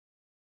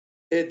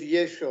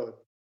 هدیه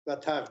شد و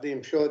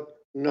تقدیم شد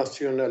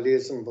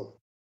ناسیونالیزم بود.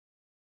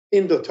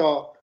 این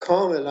دوتا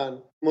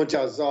کاملا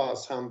مجزا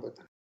از هم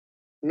بودن.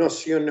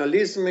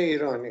 ناسیونالیزم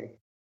ایرانی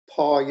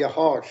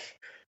پایه‌هاش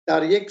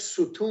در یک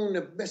ستون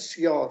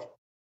بسیار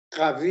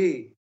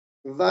قوی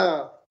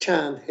و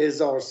چند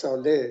هزار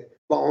ساله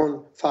با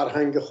آن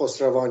فرهنگ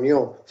خسروانی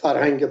و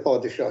فرهنگ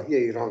پادشاهی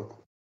ایران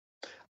بود.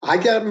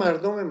 اگر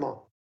مردم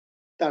ما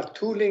در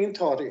طول این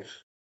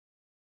تاریخ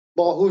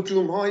با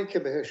هجوم‌هایی که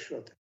بهش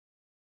شده،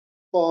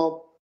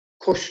 با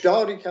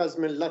کشداری که از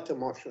ملت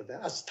ما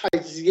شده، از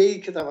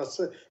تجزیه‌ای که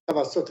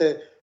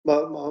توسط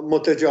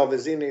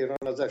متجاوزین ایران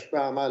ازش به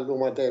عمل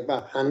اومده و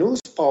هنوز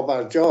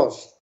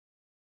پابرجاست،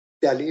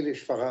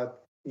 دلیلش فقط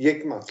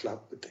یک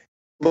مطلب بوده: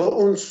 با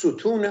اون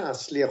ستون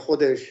اصلی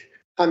خودش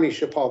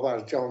همیشه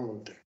پابرجا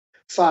مونده.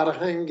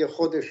 فرهنگ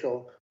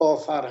خودشو با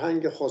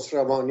فرهنگ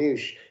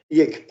خسروانیش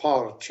یک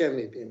پارچه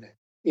میبینه.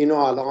 اینو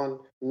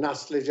الان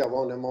نسل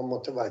جوان ما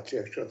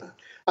متوجه شدن.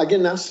 اگه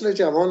نسل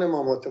جوان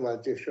ما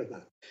متوجه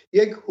شدن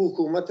یک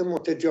حکومت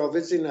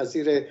متجاوزی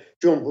نظیر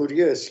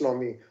جمهوری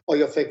اسلامی،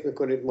 آیا فکر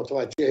میکنید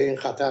متوجه این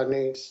خطر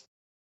نیست؟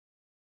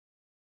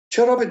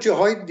 چرا به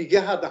جاهای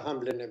دیگه حد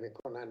حمله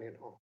نمیکنن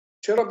اینها؟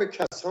 چرا به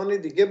کسان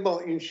دیگه با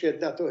این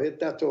شدت و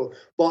حدت و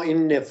با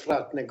این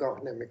نفرت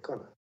نگاه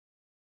نمیکنن؟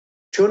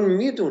 چون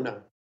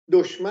میدونن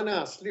دشمن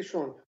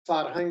اصلیشون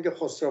فرهنگ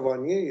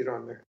خسروانی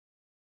ایرانه.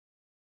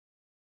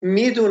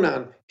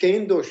 میدونن که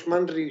این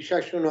دشمن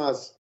ریشهشون رو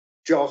از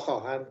جا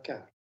خواهند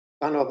کرد.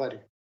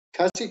 بنابراین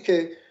کسی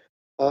که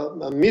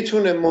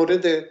میتونه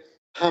مورد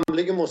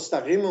حمله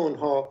مستقیم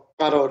اونها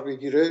قرار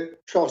بگیره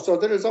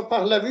شاهزاده رضا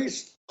پهلوی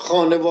است،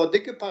 خانواده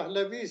که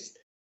پهلوی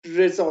است،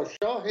 رضا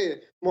شاه،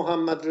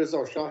 محمد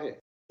رضا شاه.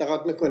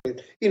 دقت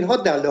میکنید اینها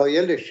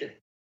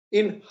دلایلشه.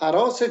 این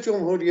هراس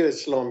جمهوری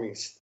اسلامی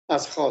است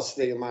از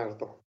خواسته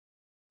مردم.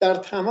 در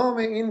تمام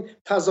این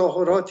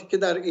تظاهراتی که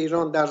در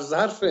ایران در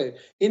ظرف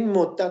این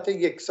مدت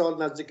 1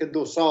 سال نزدیک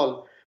 2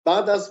 سال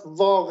بعد از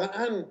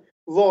واقعاً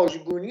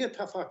واژگونی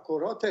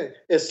تفکرات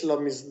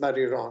اسلامیسم در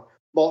ایران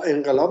با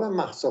انقلاب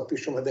مهسا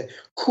پیش اومده،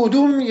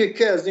 کدوم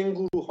یکی از این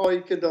گروه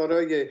هایی که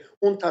دارای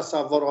اون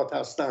تصورات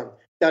هستن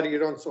در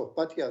ایران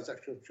صحبتی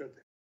ازشون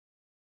شده؟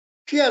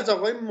 کی از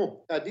آقای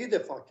مهتدی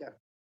دفاع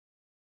کرد؟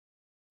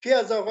 کی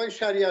از آقای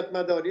شریعت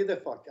مداری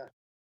دفاع کرد؟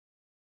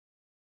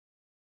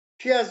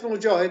 کی از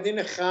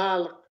مجاهدین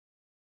خلق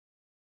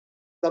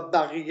و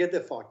بقیه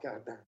دفاع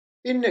کردن؟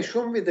 این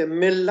نشون میده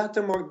ملت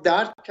ما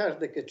درک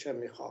کرده که چه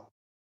میخواد.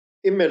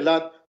 این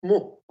ملت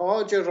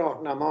محتاج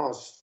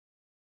راهنماست.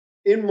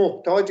 این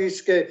محتاجی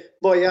است که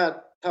باید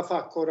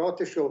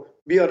تفکراتشو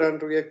بیارن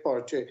روی یک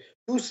پارچه.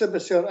 دوست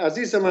بسیار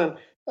عزیز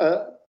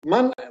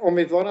من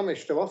امیدوارم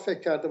اشتباه فکر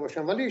کرده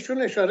باشم، ولی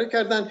ایشون اشاره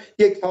کردن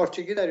یک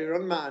پارچگی در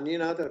ایران معنی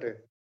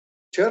نداره.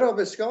 چرا؟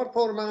 بسیار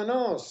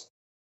پرمعناست.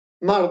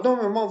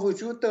 مردم ما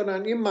وجود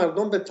دارن. این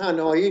مردم به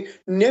تنهایی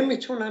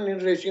نمیتونن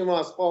این رژیم رو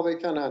از پا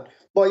بکنن.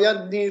 باید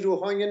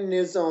نیروهای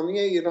نظامی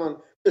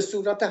ایران به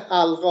صورت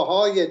حلقه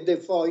های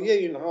دفاعی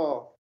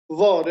اینها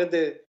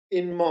وارد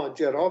این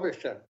ماجرا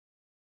بشن.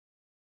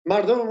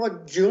 مردم ما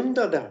جون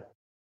دادن،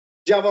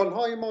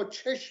 جوانهای ما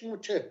چشم و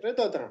چهره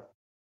دادن.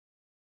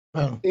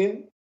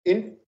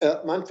 این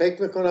من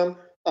فکر میکنم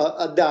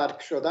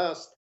درک شده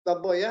است و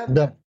باید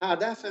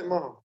هدف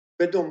ما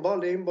به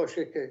دنبال این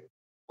باشه که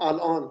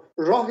الان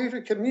راهی رو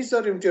که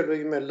میذاریم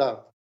جلوی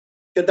ملت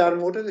که در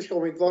موردش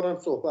امیدوارم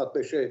صحبت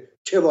بشه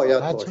چه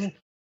باید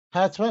باشه.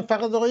 حتما.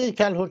 فقط آقای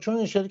کلهر چون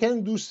اشاره کردن،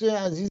 دوست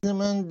عزیز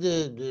من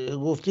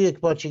گفته یک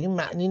پارچگی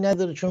معنی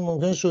نداره چون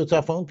ممکنه سوء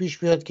تفاهم پیش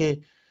بیاد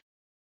که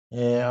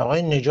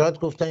آقای نژاد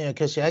گفتن یا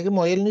کسی. اگه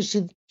مایل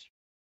نیستید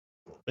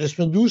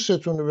اسم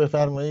دوستتون رو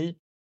بفرمایید.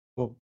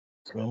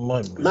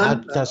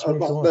 من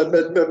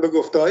به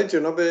گفته‌های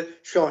جناب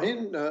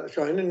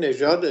شاهین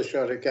نژاد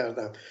اشاره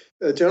کردم.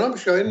 جناب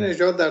شاهین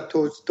نژاد در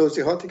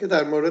توضیحاتی که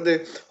در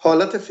مورد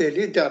حالت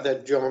فعلی در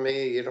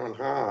جامعه ایران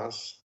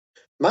هست،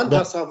 من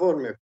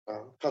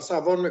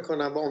تصور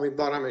میکنم و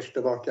امیدوارم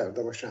اشتباه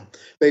کرده باشم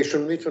و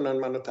ایشون میتونن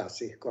منو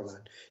تصحیح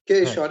کنن،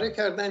 که اشاره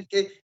کردن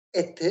که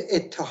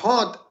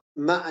اتحاد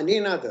معنی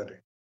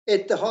نداره.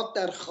 اتحاد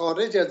در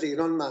خارج از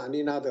ایران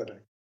معنی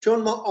نداره،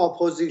 چون ما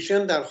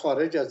اپوزیشن در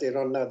خارج از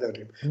ایران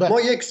نداریم.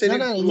 ما یک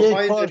سری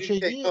یک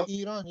پارچگی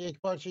ایران، یک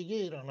پارچگی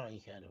ایران هایی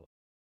کرده.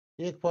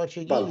 یک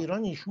پارچگی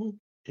ایران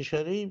ایشون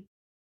اشاره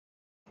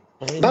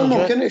من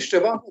ممکن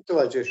اشتباه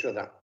متوجه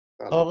شدم.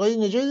 آقای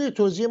نژاد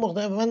توضیح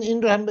مختلف. من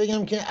این رو هم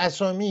بگم که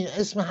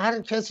اسم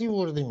هر کسی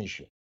ورده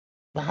میشه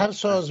و هر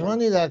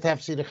سازمانی در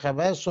تفسیر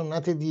خبر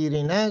سنت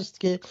دیرینه است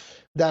که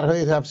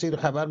درهای تفسیر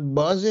خبر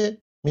بازه،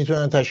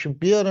 میتونن تشریف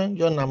بیارن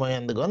یا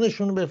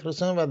نمایندگانشون رو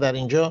بفرستن و در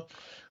اینجا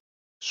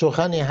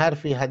سخنی،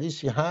 حرفی،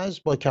 حدیثی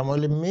هست با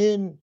کمال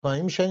میل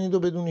خواهیم شنید و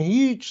بدون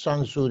هیچ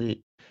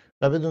سانسوری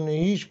و بدون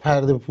هیچ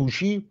پرده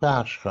پوشی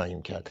پخش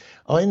خواهیم کرد.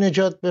 آقای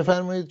نژاد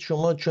بفرمایید،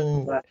 شما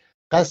چون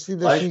قصدی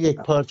داشتید یک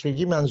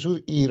پارچگی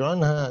منظور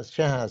ایران هست،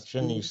 چه هست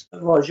چه نیست؟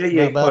 واژه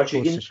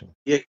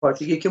یک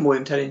پارچگی که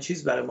مهمترین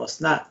چیز برای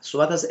ماست. نه،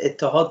 صحبت از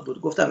اتحاد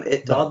بود. گفتم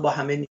اتحاد با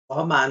همه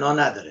نیروها معنا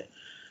نداره.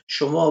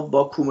 شما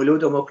با کومولو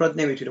دموکرات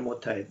نمیتونی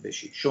متحد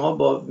بشی، شما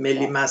با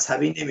ملی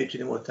مذهبی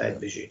نمیتونی متحد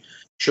بشی،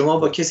 شما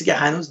با کسی که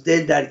هنوز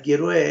دل در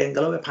گروه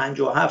انقلاب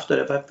 57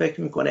 داره و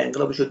فکر میکنه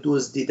انقلابشو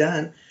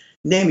دزدیدن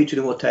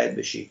نمیتونی متحد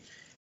بشی.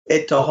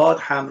 اتحاد،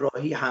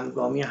 همراهی،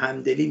 همگامی،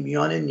 همدلی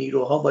میان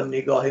نیروها با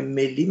نگاه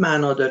ملی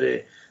معنا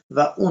داره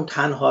و اون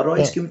تنها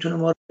راهی است که میتونه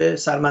ما رو به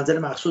سرمنزل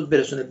مقصود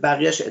برسونه.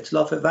 بقیه‌اش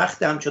اتلاف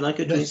وقت، همچنان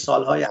که تو این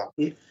سالهای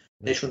اخیر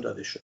نشون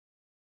داده شد.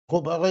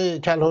 خب آقای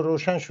کلهر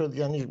روشن شد،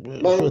 یعنی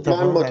من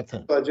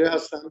متوجه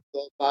هستم.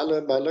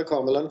 بله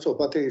کاملا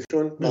صحبت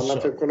ایشون من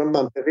فکر کنم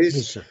منطقی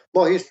است.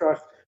 ما هیچ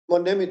وقت ما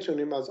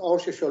نمیتونیم از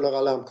آش شل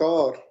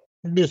قلمکار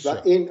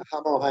و این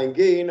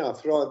هماهنگی این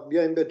افراد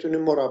بیایم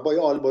بتونیم مربای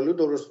آلبالو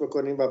درست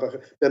بکنیم و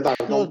به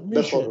مردم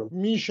بخوریم.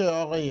 میشه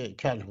آقای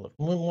کلهر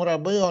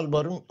مربای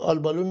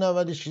آلبالو نه،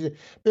 ولی چیزی.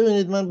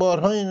 ببینید من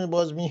بارها اینو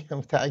باز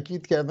میگم،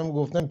 تاکید کردم،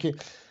 گفتم که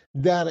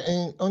در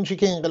آنچه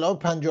که انقلاب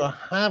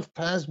 57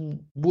 هست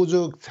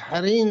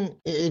بزرگترین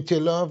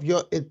ائتلاف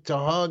یا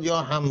اتحاد یا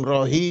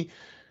همراهی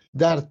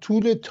در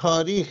طول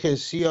تاریخ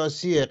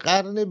سیاسی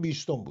قرن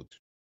 20 بود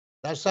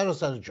در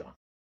سراسر جهان.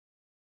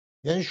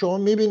 یعنی شما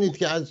میبینید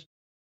که از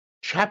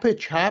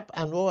چپ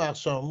انواع و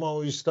اقسام،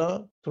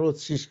 مائویستا،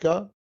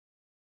 تروتسیستا،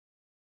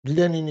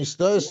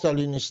 لنینیستا،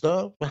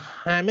 استالینیستا و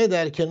همه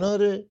در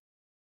کنار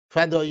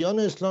فدایان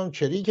اسلام،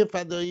 چریک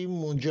فدایی،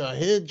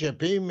 مجاهد،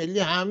 جبهه ملی،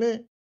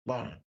 همه با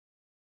هم.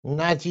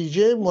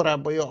 نتیجه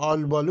مربای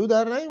آلبالو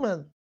در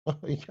نیامد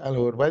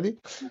ولی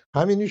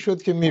همینی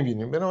شد که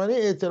میبینیم. بنابراین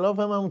ائتلاف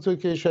هم همونطور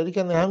که اشاره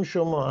کردن، هم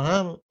شما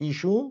هم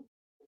ایشون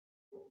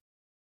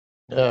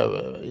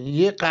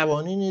یه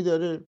قوانینی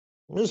داره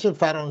مثل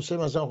فرانسه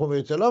مثلا. خب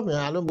ائتلاف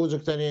الان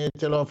بزرگترین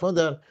ائتلاف ها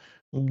در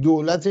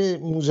دولت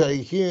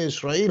موزاییکی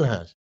اسرائیل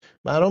هست.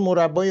 برای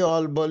مربای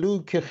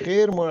آلبالو که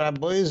خیر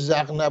مربای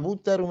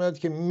زغنبوت در اومد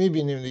که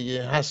میبینیم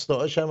دیگه،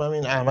 هستهاش هم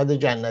همین احمد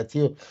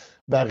جنتی و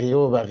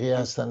بقیه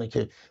هستن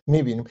که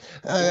میبینیم.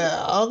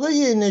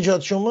 آقای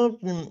نژاد شما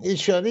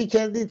اشاره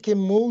کردید که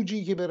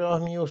موجی که به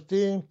راه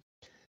میفته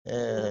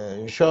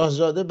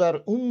شاهزاده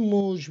بر اون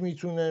موج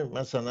میتونه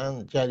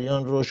مثلا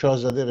جریان رو،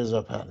 شاهزاده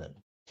رضا پهلوی،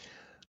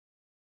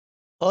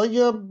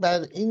 آیا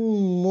بر این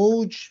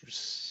موج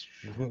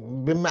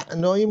به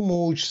معنای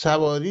موج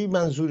سواری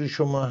منظور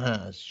شما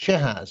هست؟ چه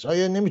هست؟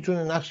 آیا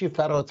نمیتونه نقشی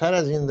فراتر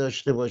از این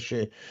داشته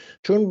باشه؟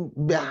 چون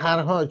به هر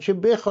حال چه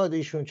بخواد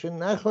ایشون چه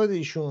نخواد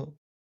ایشون،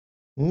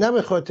 نه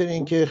به خاطر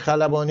اینکه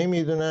خلبانی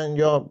میدونن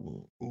یا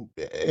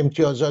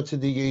امتیازات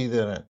دیگه ای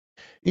دارن،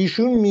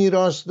 ایشون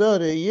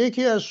میراثدار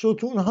یکی از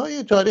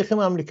ستونهای تاریخ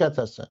مملکت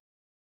هستن.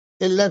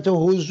 علت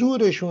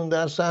حضورشون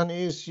در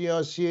صحنه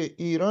سیاسی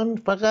ایران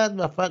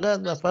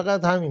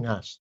فقط همین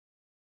هست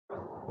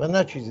و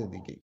نه چیز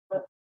دیگه.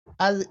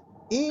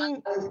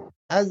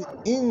 از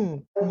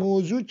این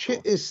موضوع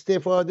چه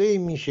استفاده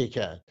میشه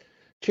کرد؟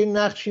 چه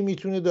نقشی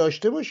میتونه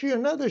داشته باشه یا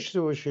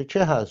نداشته باشه؟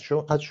 چه هست؟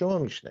 از شما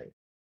میشنوید.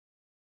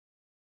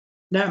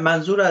 نه،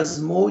 منظور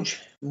از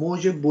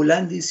موج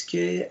بلندی است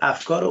که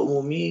افکار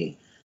عمومی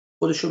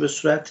خودشو به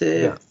صورت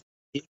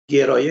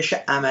گرایش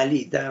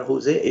عملی در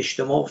حوزه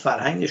اجتماع و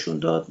فرهنگ نشون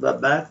داد و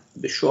بعد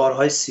به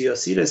شعارهای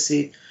سیاسی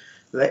رسید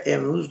و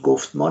امروز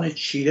گفتمان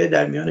چیره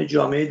در میان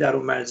جامعه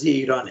درون مرزی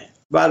ایرانه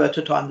و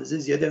البته تا اندازه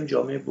زیادی هم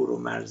جامعه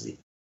برون مرزی.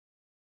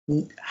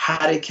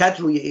 حرکت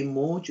روی این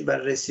موج و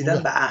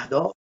رسیدن به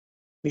اهداف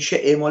میشه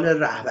اعمال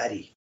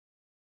رهبری.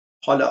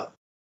 حالا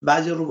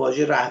بعضی رو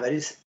واژه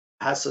رهبری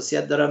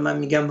حساسیت دارم، من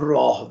میگم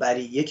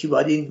راهبری. یکی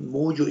باید این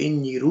موج و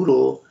این نیرو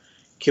رو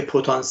که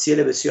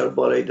پتانسیل بسیار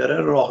بالایی داره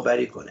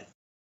راهبری کنه.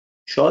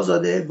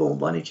 شاهزاده به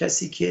عنوان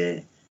کسی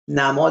که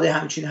نماد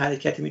همچین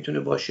حرکتی میتونه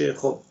باشه،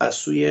 خب از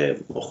سوی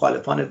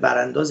مخالفان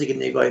براندازی که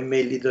نگاه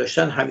ملی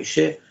داشتن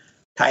همیشه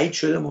تایید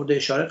شده، مورد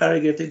اشاره قرار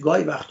گرفته.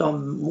 گاهی وقتا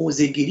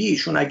موزه‌گیری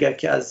ایشون اگر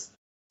که از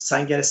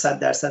سنگر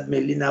 100%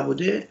 ملی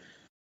نبوده،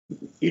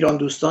 ایران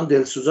دوستان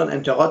دلسوزان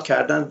انتقاد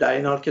کردن، در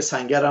این حال که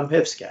سنگر هم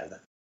حفظ کردن.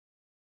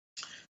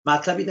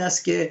 مطلب این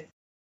است که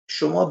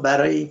شما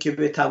برای اینکه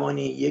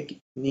بتوانی یک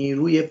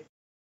نیروی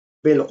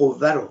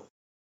بالقوه رو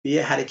به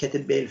یه حرکت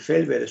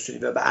بالفعل برسونی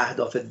و به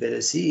اهدافت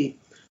برسی،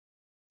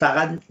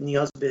 فقط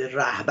نیاز به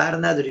رهبر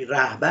نداری.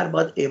 رهبر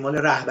باید اعمال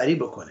رهبری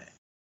بکنه.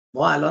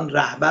 ما الان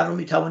رهبر رو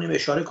میتوانیم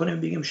اشاره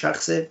کنیم بگیم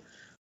شخص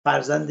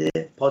فرزند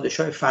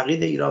پادشاه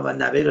فقید ایران و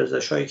نوه رضا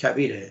شاه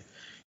کبیره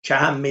که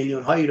هم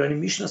میلیون ها ایرانی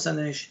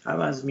میشناسنش، هم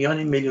از میان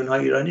این میلیون ها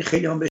ایرانی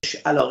خیلی هم بهش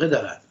علاقه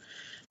دارن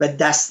و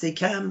دست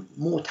کم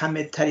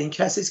معتمدترین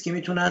کسی است که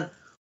میتونن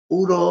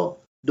او رو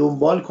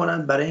دنبال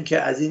کنن برای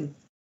اینکه از این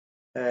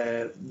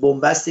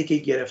بنبستی که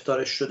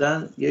گرفتارش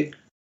شدن یک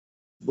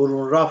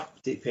برون راه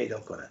پیدا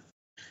کنن.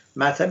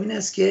 مطلب این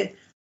است که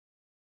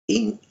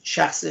این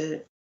شخص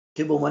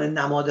که به عنوان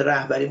نماد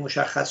رهبری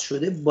مشخص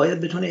شده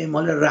باید بتونه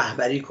اعمال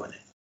رهبری کنه،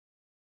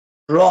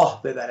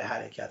 راه ببره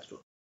حرکت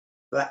رو،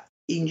 و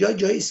اینجا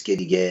جایی است که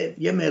دیگه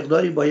یه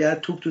مقداری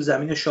باید توپ تو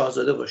زمین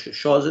شاهزاده باشه.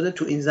 شاهزاده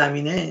تو این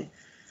زمینه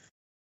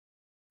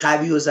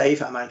قوی و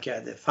ضعیف عمل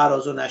کرده،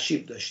 فراز و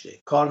نشیب داشته.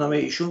 کارنامه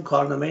ایشون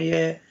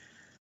کارنامه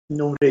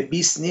نمره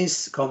 20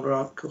 نیست،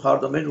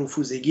 کارنامه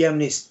رفوزگی هم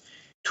نیست.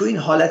 تو این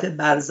حالت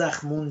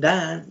برزخ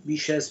موندن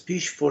بیش از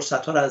پیش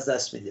فرصت ها رو از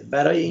دست میده.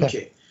 برای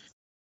اینکه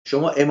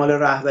شما اعمال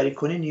رهبری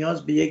کنی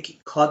نیاز به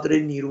یک کادر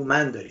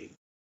نیرومند داری،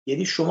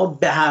 یعنی شما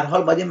به هر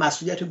حال باید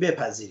مسئولیت رو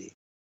بپذیری.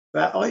 و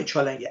آقای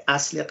چالنگی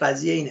اصل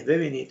قضیه اینه،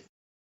 ببینید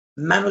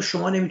من و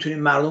شما نمیتونیم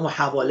مردم رو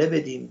حواله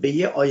بدیم به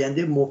یه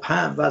آینده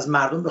مبهم و از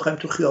مردم بخوایم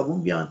تو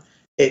خیابون بیان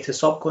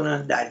اعتصاب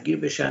کنن، درگیر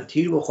بشن،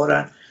 تیر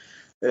بخورن،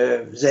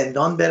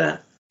 زندان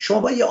برن. شما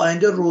باید یه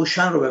آینده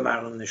روشن رو به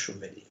مردم نشون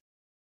بدید.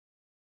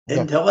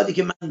 انتقادی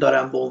که من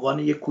دارم به عنوان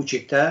یک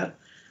کوچکتر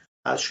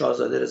از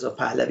شاهزاده رضا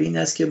پهلوی این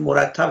است که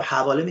مرتب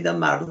حواله میدن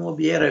مردم رو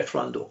به یه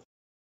رفراندوم.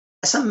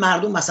 اصلا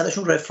مردم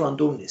مسئلهشون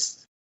رفراندوم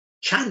نیست.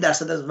 چند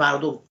درصد از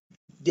مردم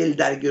دل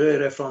در گروه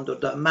رفراندوم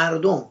دارن؟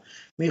 مردم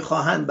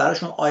میخواهند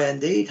براشون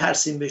آینده‌ای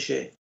ترسیم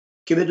بشه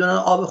که بدونن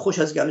آب خوش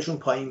از گلوشون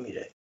پایین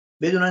میره،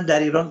 بدونن در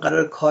ایران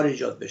قرار کار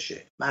ایجاد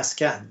بشه،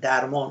 مسکن،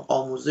 درمان،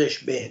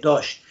 آموزش،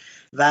 بهداشت،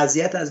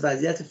 وضعیت از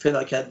وضعیت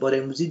فلاکتبار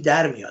امروزی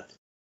در میاد،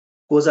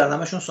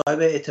 گذرنامه‌شون صاحب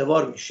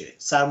اعتبار میشه،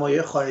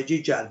 سرمایه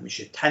خارجی جلب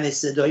میشه، تنش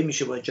زدایی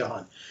میشه با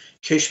جهان،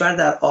 کشور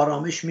در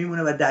آرامش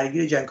میمونه و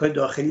درگیر جنگ‌های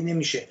داخلی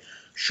نمیشه.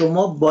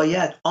 شما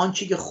باید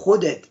آنچه که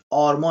خودت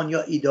آرمان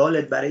یا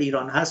ایدئالت برای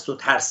ایران هست رو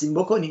ترسیم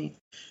بکنی،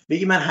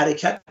 بگی من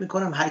حرکت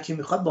میکنم، هر کی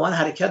میخواد با من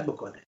حرکت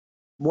بکنه.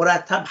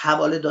 مرتب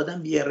حواله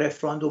دادن به یه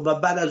رفراندوم و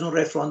بعد از اون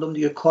رفراندوم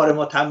دیگه کار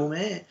ما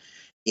تمومه،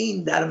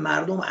 این در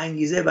مردم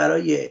انگیزه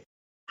برای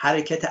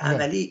حرکت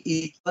عملی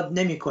ایجاد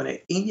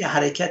نمیکنه. این یه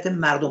حرکت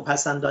مردم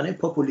پسندانه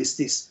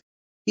پوپولیستی است.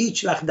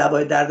 هیچ وقت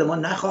دوای درد ما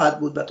نخواهد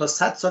بود و تا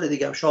 100 سال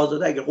دیگه هم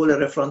شاهزاده اگه قول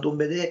رفراندوم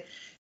بده،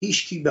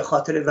 هیچ کی به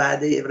خاطر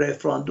وعده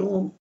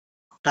رفراندوم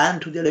قند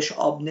تو دلش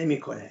آب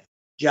نمیکنه.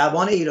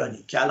 جوان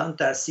ایرانی که الان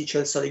در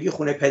 30-40 سالگی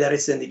خونه پدرش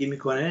زندگی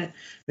میکنه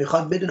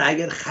میخواد بدون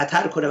اگر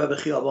خطر کنه و به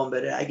خیابان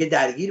بره، اگه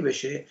درگیر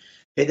بشه،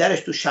 پدرش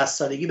تو 60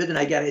 سالگی بدون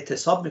اگر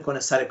اعتصاب میکنه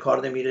سر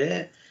کار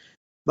نمیره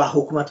و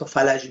حکومت رو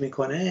فلج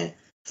میکنه،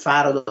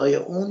 فردای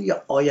اون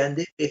یا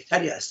آینده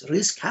بهتری است.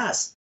 ریسک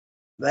هست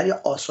ولی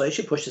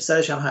آسایش پشت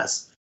سرش هم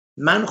هست.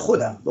 من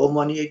خودم به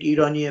عنوان یک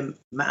ایرانی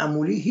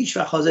معمولی هیچ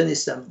وقت حاضر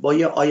نیستم با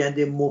یه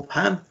آینده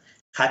مبهم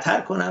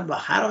خطر کنم و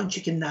هر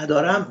آنچه که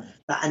ندارم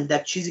و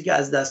اندک چیزی که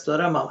از دست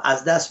دارم هم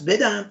از دست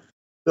بدم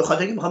به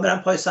خاطر اینکه میخوام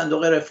برم پای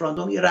صندوق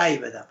رفراندوم یه رأی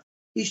بدم.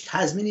 هیچ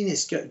تضمینی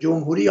نیست که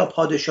جمهوری یا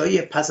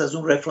پادشاهی پس از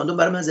اون رفراندوم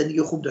برای من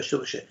زندگی خوب داشته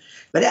باشه.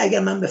 ولی اگر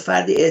من به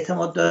فردی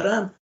اعتماد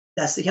دارم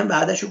دست کم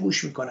بعدشو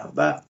گوش میکنم.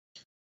 و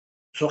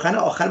سخن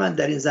آخر من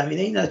در این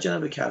زمینه این از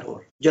جناب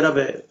کلهر، جناب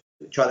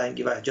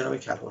چالنگی و جناب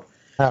کلهر،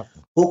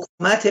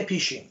 حکومت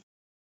پیشین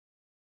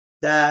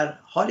در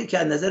حالی که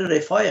از نظر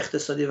رفاه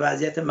اقتصادی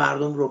وضعیت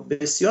مردم رو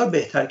بسیار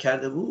بهتر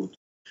کرده بود،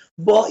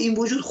 با این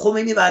وجود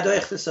خمینی وعده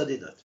اقتصادی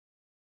داد.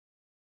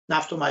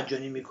 نفت رو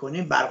مجانی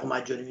میکنیم، برق رو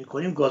مجانی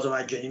میکنیم، گاز رو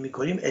مجانی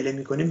میکنیم، اله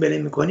میکنیم، بله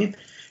میکنیم،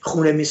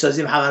 خونه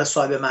میسازیم، همه رو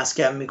صاحب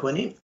مسکن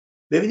میکنیم.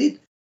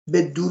 ببینید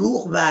به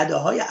دروغ وعده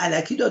های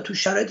الکی داد تو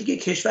شرایطی که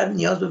کشور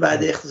نیاز به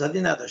وعده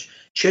اقتصادی نداشت.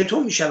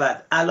 چطور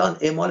میشود الان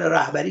اعمال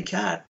رهبری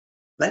کرد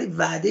ولی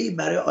وعده‌ای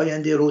برای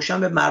آینده روشن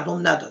به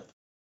مردم نداد؟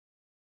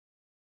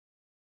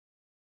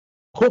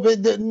 خب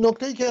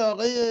نکته‌ای که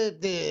آقای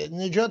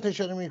نژاد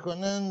اشاره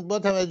میکنن با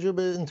توجه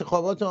به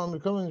انتخابات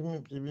آمریکا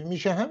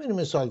میشه همین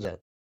مثال زد.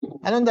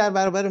 الان در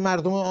برابر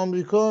مردم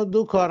آمریکا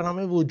دو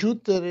کارنامه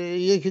وجود داره،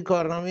 یکی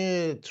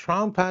کارنامه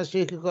ترامپ هست،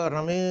 یکی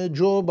کارنامه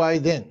جو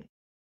بایدن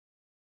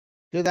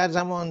که در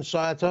زمان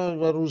ساعتها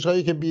و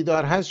روزهایی که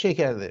بیدار هست چه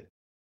کرده.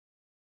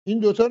 این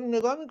دوتا رو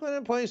نگاه میکنه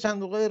پای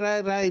صندوق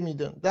رای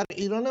میدن. در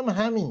ایران هم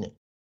همینه.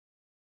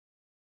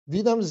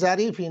 دیدم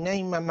ظریفی، نه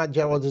این محمد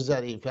جواد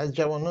ظریف، از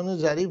جوانان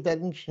ظریف در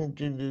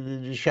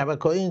این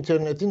شبکه‌های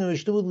اینترنتی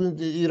نوشته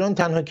بود ایران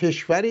تنها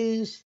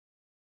کشوری است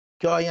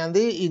که آینده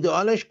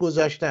ایدئالش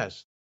گذشته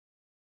است.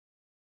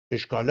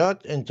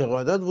 اشکالات،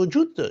 انتقادات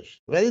وجود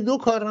داشت ولی دو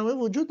کارنامه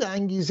وجود.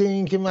 انگیزه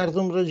این که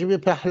مردم راجع به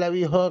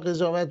پهلوی ها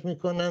قضاوت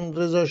میکنن،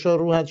 رضا شاه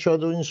روحت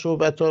شاد و این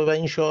صحبت ها و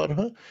این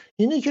شعارها،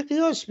 اینه که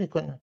قیاس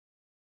میکنن.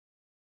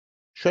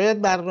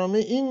 شاید برنامه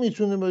این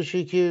میتونه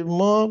باشه که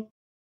ما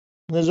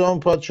نظام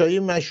پادشاهی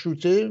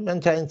مشروطه، من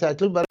تعیین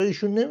تکلیف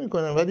برایشون نمی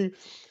کنم، ولی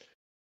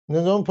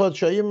نظام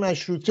پادشاهی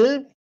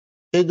مشروطه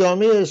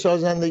ادامه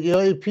سازندگی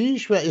های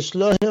پیش و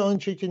اصلاح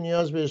آنچه که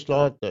نیاز به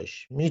اصلاحات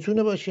داشت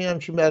میتونه باشه.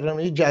 همچین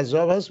برنامه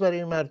جذاب هست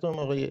برای مردم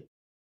آقای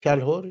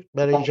کلهر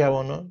برای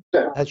جوانان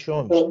از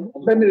شما میشه؟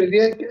 ببینید،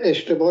 یک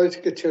اشتباهی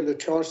که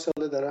 44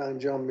 ساله داره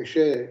انجام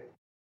میشه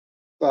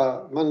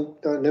و من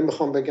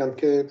نمیخوام بگم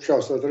که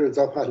شاهزاده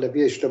رضا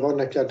پهلوی اشتباه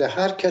نکرده.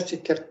 هر کسی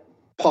که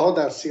پا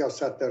در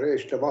سیاست داره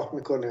اشتباه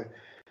میکنه.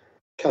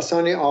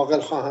 کسانی عاقل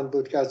خواهند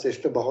بود که از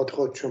اشتباهات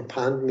خودشون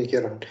پند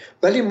میگیرن،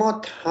 ولی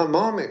ما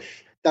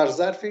تمامش در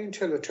ظرف این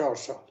 44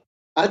 سال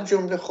از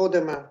جمله خود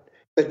من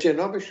به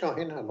جناب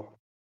شاهین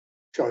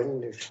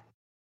نژاد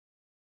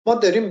ما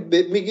داریم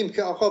میگیم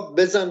که آقا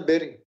بزن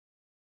بریم.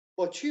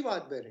 با چی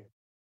باید بریم؟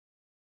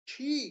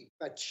 چی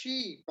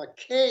و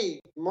کی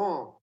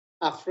ما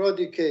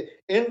افرادی که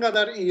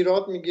اینقدر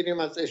ایراد میگیریم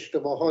از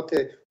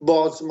اشتباهات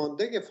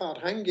بازمانده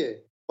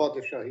فرهنگ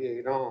پادشاهی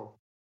ایران،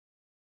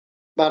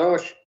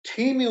 براش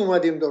تیمی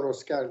اومدیم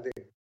درست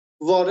کردیم،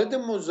 وارد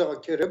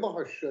مذاکره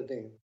باهاش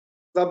شدیم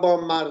و با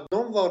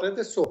مردم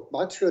وارد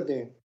صحبت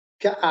شدیم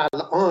که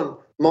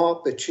الان ما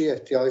به چی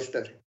احتیاج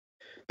داریم.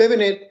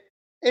 ببینید،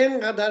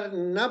 اینقدر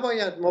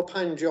نباید ما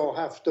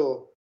 57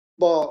 رو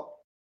با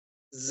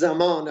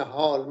زمان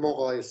حال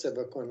مقایسه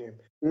بکنیم.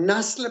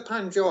 نسل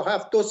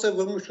 57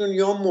 2/3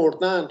 یا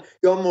مردن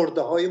یا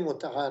مرده های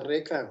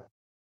متحرکن.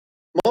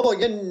 ما با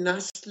یه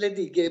نسل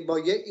دیگه، با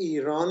یه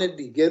ایران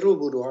دیگه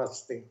روبرو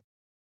هستیم.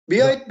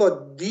 بیایید با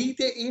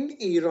دید این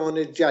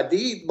ایران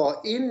جدید،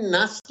 با این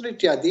نسل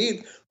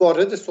جدید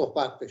وارد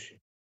صحبت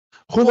بشیم.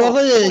 خب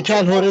آقای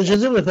کلهر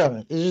اجازه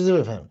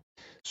بفرمایید.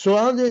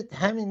 سوال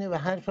همینه و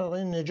حرف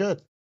آقای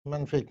نژاد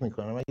من فکر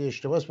میکنم اگه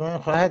اشتباهه به من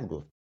خواهد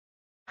گفت.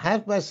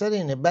 حرف بسر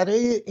اینه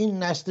برای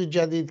این نسل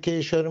جدید که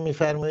اشاره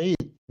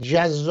میفرمایید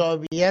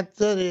جذابیت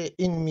داره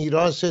این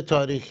میراث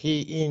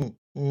تاریخی، این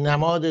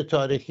نماد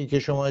تاریخی که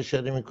شما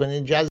اشاره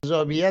میکنید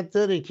جذابیت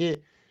داره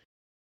که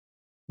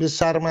به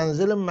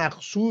سرمنزل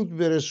مقصود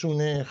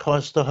برسونه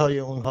خواسته های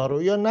اونها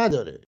رو، یا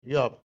نداره،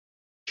 یا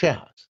چه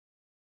هست؟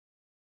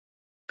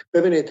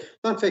 ببینید،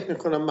 من فکر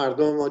میکنم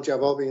مردم ما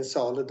جواب این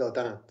سوال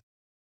دادند.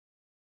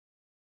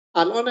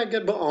 الان اگر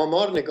به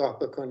آمار نگاه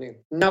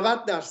بکنیم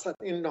 90%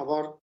 این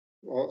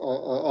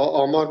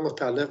آمار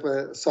متعلق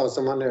به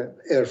سازمان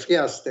عرفی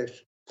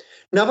هستش.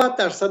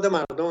 90%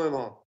 مردم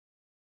ما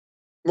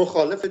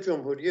مخالف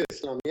جمهوری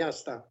اسلامی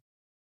هستند.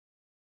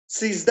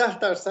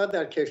 13%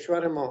 در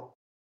کشور ما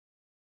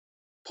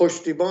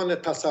پشتیبان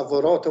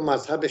تصورات و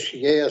مذهب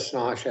شیعه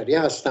اثناعشری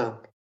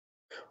هستند.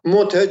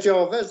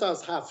 متجاوز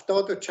از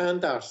 70 و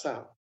چند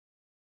درصد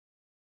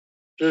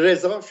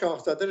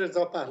شاهزاده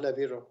رضا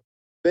پهلوی رو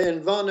به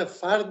عنوان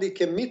فردی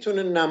که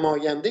میتونه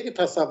نماینده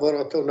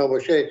تصورات اونا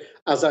باشه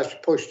ازش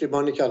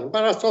پشتیبانی کردن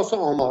بر اساس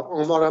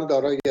آمار هم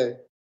دارای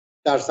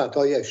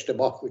درصدهای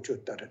اشتباه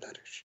وجود داره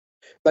درش.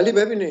 ولی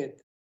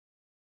ببینید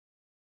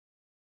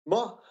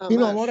ما همش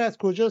این آمار از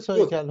کجا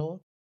آقای کلهر؟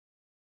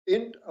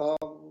 این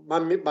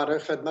من برای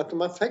خدمت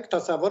من فکر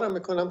تصورم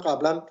میکنم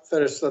قبلا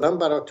فرستادم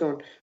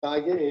براتون و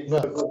اگه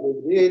اجازه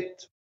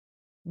بدید.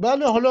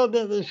 بله،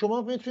 حالا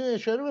شما میتونید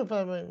اشاره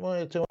بفرمایید، ما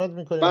اعتماد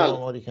میکنیم به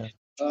آماری که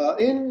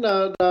این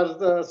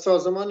در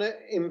سازمان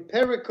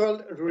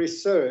Empirical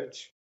Research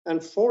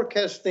and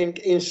Forecasting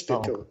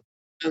Institute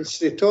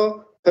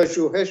انستیتو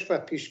پژوهش و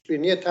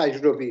پیشبینی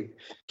تجربی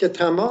که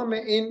تمام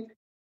این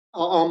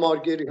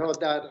آمارگیری ها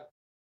در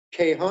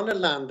کیهان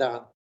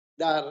لندن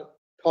در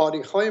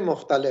تاریخ های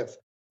مختلف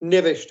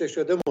نوشته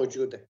شده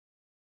موجوده.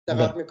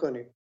 دقت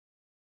میکنیم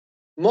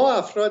ما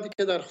افرادی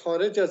که در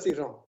خارج از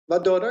ایران و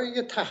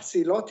دارای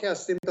تحصیلاتی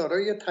هستیم،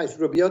 دارای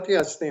تجربیاتی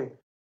هستیم،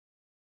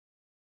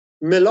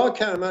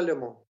 ملاک عمل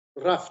ما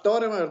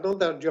رفتار مردم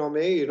در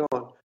جامعه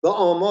ایران و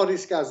آماری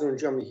است که از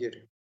اونجا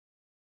میگیریم.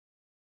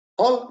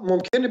 حال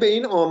ممکنه به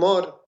این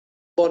آمار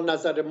با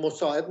نظر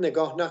مساعد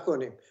نگاه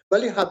نکنیم،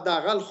 ولی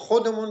حداقل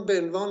خودمون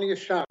به عنوان یک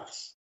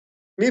شخص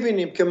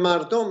میبینیم که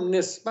مردم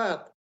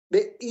نسبت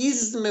به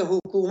ایزم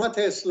حکومت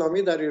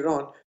اسلامی در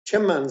ایران چه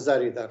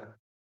منظری دارن.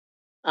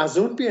 از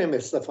اون بیایم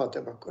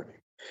استفاده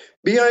بکنیم،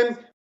 بیایم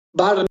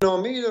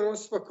برنامه‌ای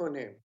درست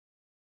بکنیم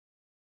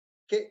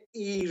که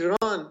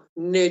ایران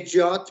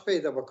نجات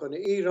پیدا بکنه.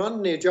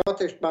 ایران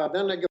نجاتش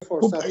بعداً اگه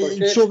فرصت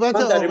باشه. صحبت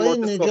آقای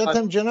نژاد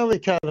هم جناب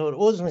کلهر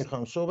عذر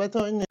میخوام، صحبت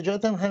آقای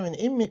نژاد هم همین،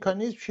 این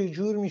مکانیزم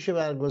چجور میشه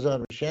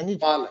برگزار بشه؟ یعنی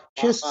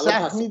چه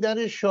سهمی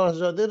در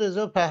شاهزاده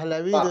رضا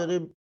پهلوی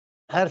داره؟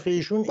 حرف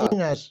ایشون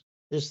این است،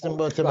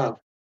 استنباط من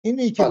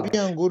اینی که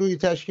بیان گروهی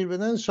تشکیل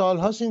بدن،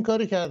 سالهاست این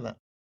کاری کردن.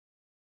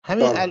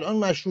 همین الان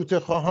مشروطه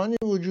خواهانی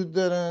وجود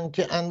دارن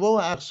که انواع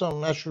و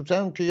اقسام مشروطه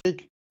هم که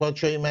یک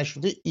پادشاهی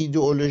مشروطه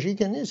ایدئولوژی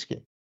که نیست،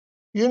 که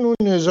یه نوع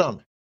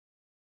نظامه،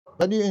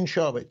 ولی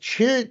انشابه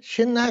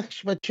چه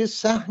نقش و چه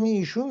سهمی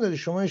ایشون داره.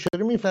 شما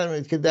اشاره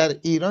میفرمایید که در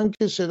ایران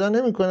که صدا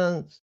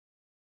نمیکنن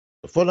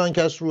فلان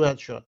کس روحت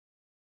شد،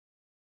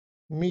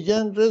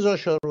 میگن رضا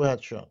شاه روحت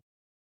شد،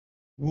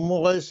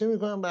 مقایسه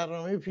میکنن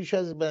برنامه پیش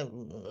از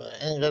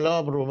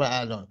انقلاب رو و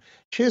الان.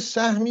 چه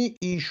سهمی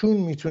ایشون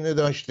میتونه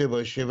داشته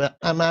باشه و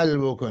عمل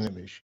بکنه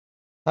بشه؟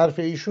 حرف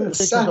ایشون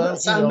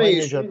سهم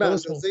ایشون به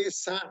اندازه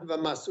سهم و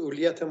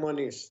مسئولیت ما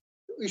نیست.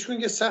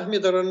 ایشون یه سهمی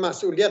دارن،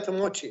 مسئولیت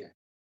ما چیه؟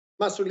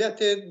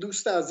 مسئولیت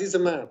دوست عزیز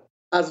من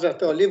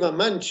حضرت علی و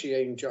من چیه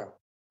اینجا؟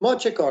 ما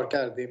چه کار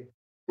کردیم؟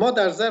 ما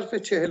در ظرف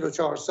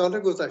 44 سال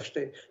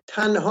گذشته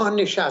تنها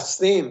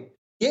نشستیم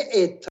یه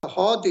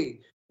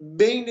اتحادی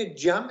بین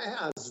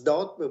جمع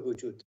ازداد به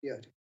وجود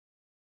بیاریم.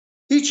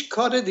 هیچ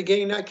کار دیگه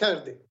ای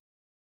نکردیم.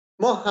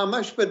 ما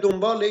همش به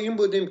دنبال این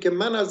بودیم که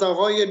من از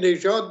آقای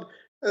نژاد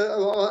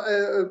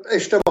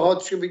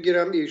اشتباهاتشو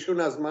بگیرم، ایشون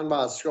از من و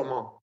از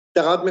شما.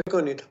 دقت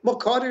میکنید ما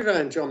کاری رو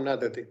انجام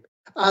ندادیم.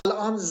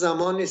 الان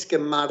زمانی است که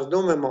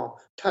مردم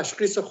ما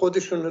تشخیص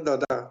خودشون رو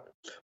دادن.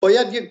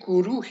 باید یک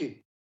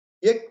گروهی،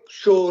 یک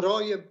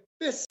شورای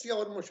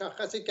بسیار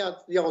مشخصی که از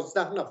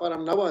 11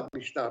 نفرم نباید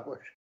بیشتر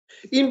باشه،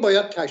 این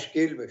باید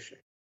تشکیل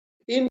بشه.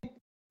 این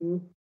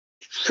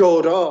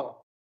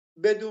شورا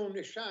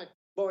بدون شک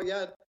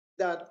باید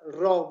در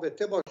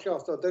رابطه با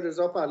شاهزاده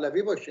رضا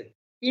پهلوی باشه.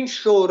 این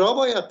شورا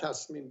باید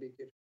تصمیم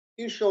بگیره.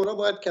 این شورا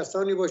باید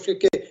کسانی باشه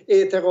که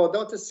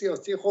اعتقادات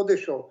سیاسی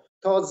خودشو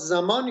تا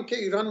زمانی که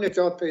ایران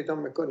نجات پیدا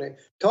میکنه،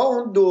 تا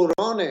اون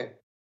دوران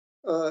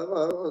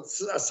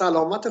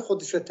سلامت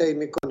خودش رو طی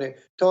میکنه،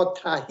 تا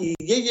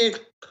تهیه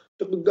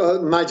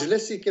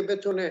مجلسی که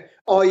بتونه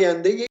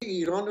آینده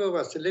ایران به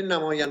وسیله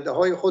نماینده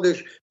های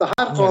خودش و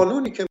هر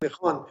قانونی که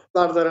میخوان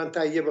بردارن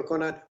تهیه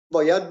بکنن،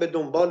 باید به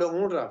دنبال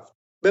اون رفت.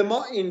 به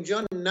ما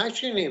اینجا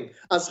نشینیم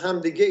از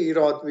همدیگه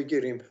ایراد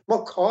بگیریم. ما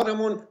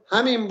کارمون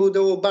همین بوده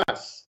و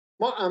بس.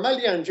 ما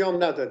عملی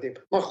انجام ندادیم.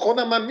 ما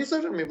خودم من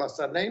میذارم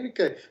میبستن، نه اینی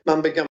که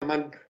من بگم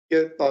من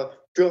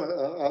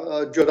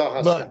جدا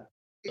هستم.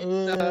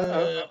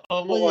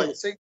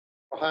 مقایسه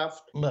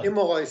 7 این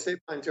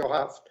مقایسه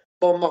 57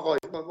 با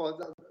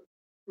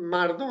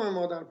مردم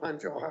ما در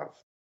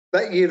 57 و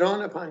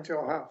ایران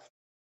 57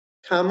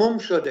 تموم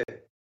شده.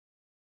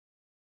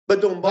 به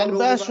دنبال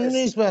بحث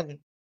نیست.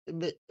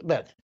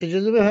 بله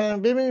اجازه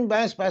ببینیم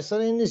بحث بر سر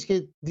این نیست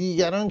که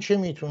دیگران چه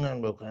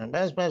میتونن بکنن.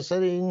 بحث بر سر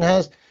این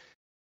هست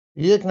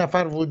یک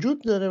نفر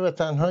وجود داره و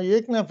تنها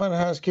یک نفر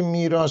هست که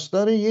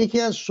میراثدار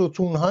یکی از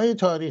ستونهای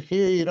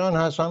تاریخی ایران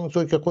هست،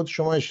 همونطور که خود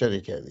شما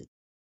اشاره کردید.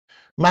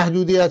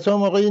 محدودیت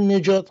ها آقای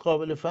نژاد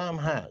قابل فهم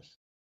هست.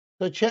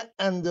 تا چه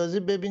اندازه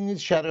ببینید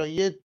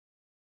شرایط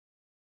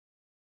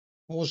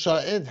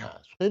مساعد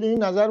هست. خیلی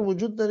این نظر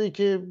وجود داره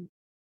که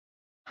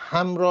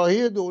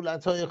همراهی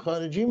دولت‌های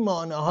خارجی،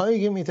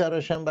 مانع‌هایی که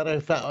می‌تراشن برای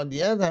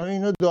فعالیت، همه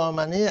اینا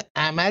دامنه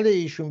عمل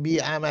ایشون،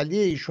 بی‌عملی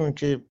ایشون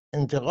که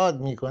انتقاد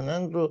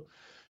میکنن رو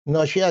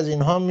ناشی از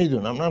اینها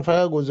میدونم. من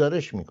فقط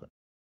گزارش میکنم.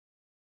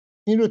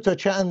 این رو تا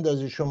چه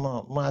اندازه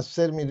شما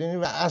مؤثر میدونید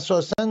و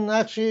اساساً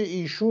نقش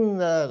ایشون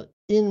در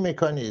این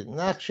مکانیزم،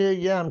 نقش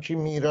یه همچین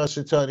میراث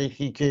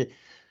تاریخی که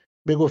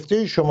به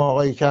گفته شما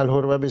آقای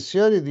کلهر و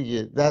بسیاری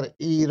دیگه در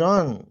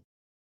ایران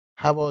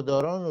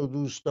هواداران و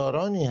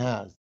دوستدارانی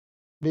هست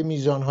به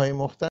میزانهای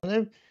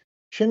مختلف،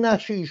 چه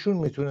نقشی ایشون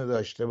میتونه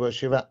داشته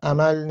باشه و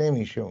عمل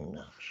نمیشه اون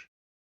نقش؟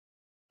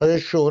 آیا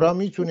شورا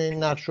میتونه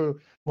این نقش رو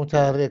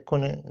متحرک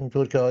کنه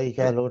اینطور که آقای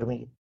کلهر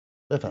میگه؟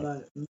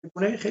 بفرمایید.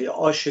 میگه خیلی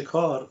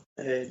آشکار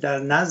در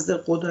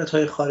نزد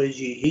قدرت‌های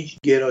خارجی هیچ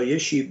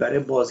گرایشی برای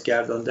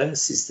بازگرداندن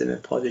سیستم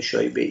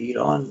پادشاهی به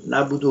ایران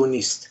نبود و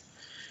نیست.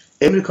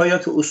 امریکایی‌ها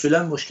که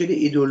اصولا مشکل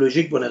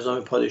ایدئولوژیک با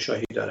نظام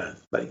پادشاهی دارن،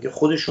 برای اینکه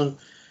خودشون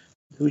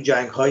تو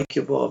جنگ‌هایی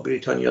که با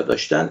بریتانیا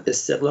داشتن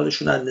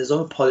استقلالشون از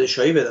نظام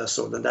پادشاهی به دست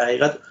آوردن. در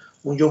حقیقت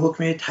اونجا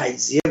حکم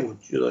تجزیه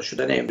بود، جدا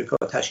شدن امریکا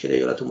و تشکیل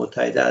ایالات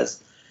متحده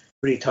از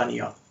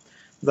بریتانیا.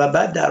 و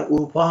بعد در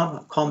اروپا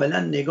هم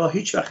کاملا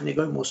هیچ وقت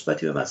نگاه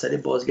مثبتی به مسئله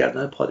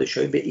بازگرداندن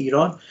پادشاهی به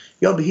ایران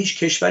یا به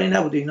هیچ کشوری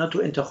نبوده. اینا تو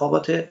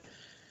انتخابات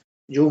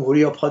جمهوری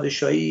یا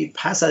پادشاهی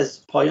پس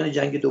از پایان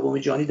جنگ دوم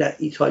جهانی در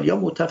ایتالیا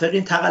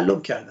متفقین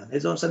تقلب کردن.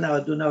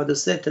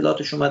 1992-93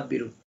 اطلاعاتش اومد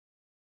بیرون.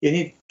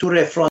 یعنی تو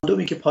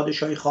رفراندومی که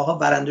پادشاهی خواها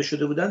برنده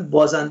شده بودن،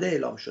 بازنده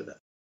اعلام شدن.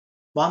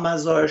 محمد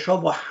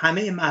ظاهرشاه با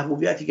همه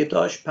محبوبیتی که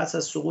داشت پس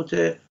از سقوط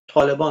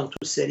طالبان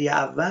تو سری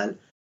اول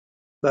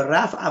و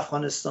رفت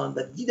افغانستان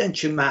و دیدن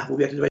چه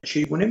محبوبیتی و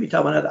چگونه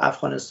میتواند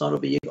افغانستان رو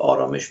به یک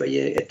آرامش و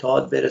یک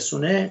اتحاد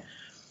برسونه،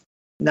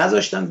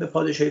 نذاشتن به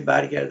پادشاهی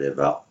برگرده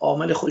و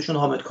عامل خودشون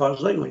حامد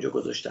کارزایی اونجا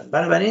گذاشتن.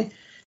 بنابراین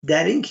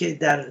در این که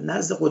در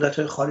نزد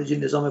قدرت‌های خارجی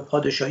نظام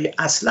پادشاهی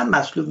اصلا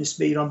مطلوب نیست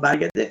به ایران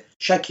برگرده،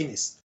 شکی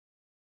نیست.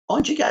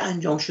 آنچه که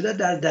انجام شده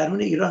در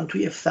درون ایران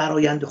توی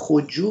فرایند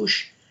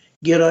خودجوش،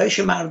 گرایش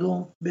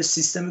مردم به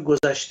سیستم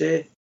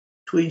گذشته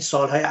توی این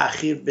سالهای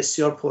اخیر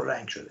بسیار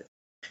پررنگ شده.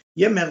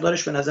 یه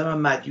مقدارش به نظر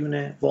من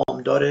مدیون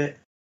وامدار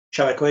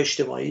شبکه‌های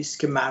اجتماعی است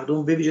که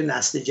مردم به ویژه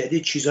نسل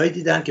جدید چیزایی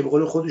دیدن که به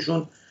قول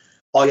خودشون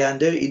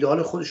آینده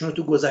ایدئال خودشون رو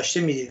تو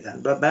گذشته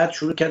می‌دیدن و بعد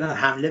شروع کردن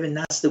حمله به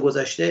نسل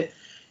گذشته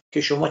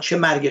که شما چه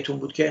مرگتون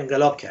بود که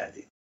انقلاب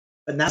کردید.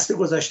 و نسل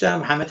گذشته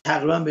هم همه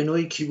تقریبا به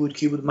نوعی کی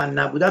بود من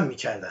نبودم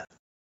می‌کردن.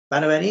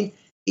 بنابراین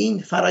این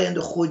فرایند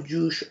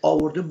خودجوش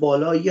آورده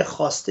بالا یه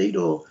خواسته‌ای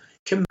رو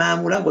که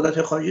معمولا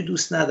قدرت خارجی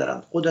دوست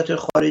ندارن. قدرت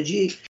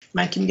خارجی،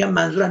 من که میگم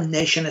منظورم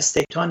نیشن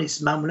استیت ها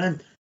نیست، معمولا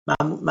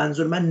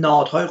منظور من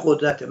نهادهای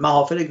قدرت،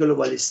 محافل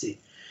گلوبالیستی.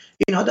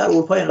 اینها در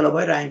اروپا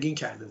انقلاب‌های رنگین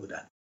کرده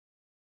بودن.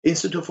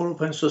 اینستیتوت فور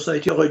اوپن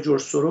سوسایتی آقای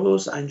جورج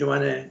سوروس،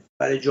 انجمن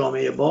برای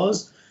جامعه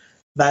باز،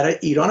 برای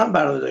ایران هم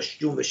برنامه داشت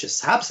جنبش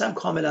سبز هم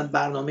کاملا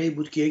برنامه‌ای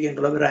بود که یک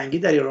انقلاب رنگی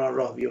در ایران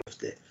راه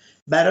بیفته،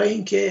 برای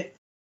اینکه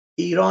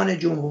ایران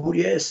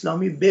جمهوری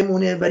اسلامی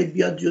بمونه ولی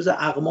بیاد جزء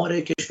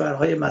اقمار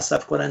کشورهای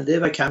مصرف کننده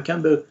و کم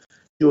کم به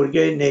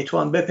جرگه نیتو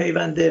هم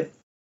بپیونده،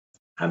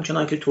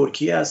 همچنان که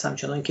ترکیه است،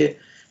 همچنان که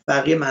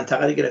بقیه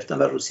منطقه رو گرفتن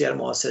و روسیه رو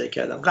محاصره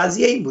کردن.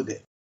 قضیه این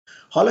بوده.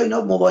 حالا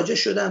اینا مواجه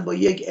شدن با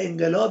یک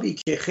انقلابی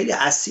که خیلی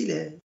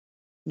اصیله،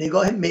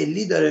 نگاه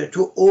ملی داره،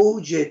 تو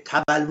اوج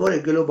تبلور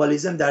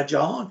گلوبالیسم در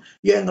جهان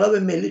یه انقلاب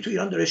ملی تو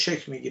ایران داره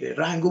شکل میگیره.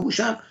 رنگ و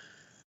بوشم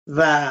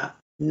و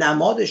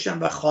نمادشم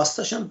و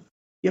خواستشم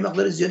یه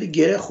مقدار زیادی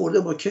گره خورده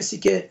با کسی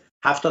که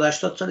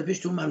 70-80 سال پیش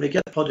تو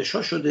مملکت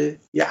پادشاه شده،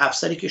 یه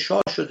افسری که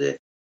شاه شده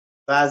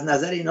و از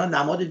نظر اینا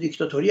نماد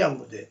دیکتاتوری هم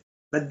بوده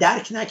و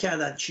درک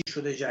نکردن چی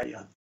شده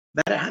جریان.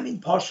 برای همین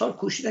پارسال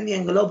کوشیدن این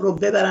انقلاب رو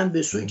ببرن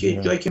به سوی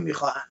که جایی که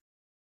میخواهن.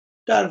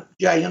 در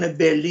جریان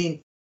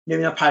برلین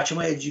نمیدونم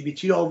پرچمای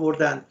LGBT رو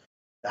آوردن،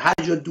 هر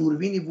جا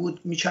دوربینی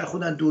بود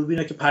میچرخوندن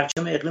دوربینا که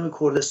پرچم اقلیم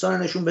کردستان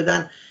رو نشون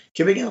بدن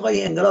که بگن آقا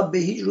این انقلاب به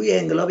هیچ روی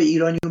انقلاب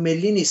ایرانی و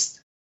ملی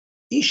نیست.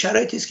 این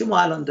شرایطی است که ما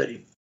الان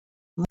داریم.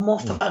 ما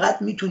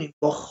فقط میتونیم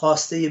با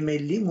خواسته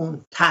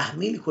ملیمون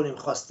تحمیل کنیم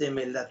خواسته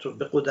ملت رو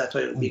به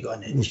قدرت‌های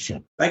بیگانه،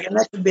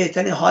 وگرنه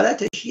بهترین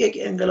حالتش یک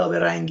انقلاب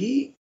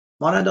رنگی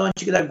مانند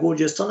آنچه که در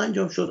گرجستان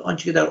انجام شد،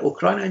 آنچه که در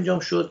اوکراین انجام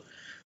شد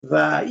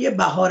و یه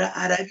بهار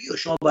عربی رو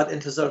شما باید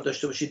انتظار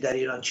داشته باشید در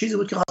ایران. چیزی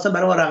بود که خواستن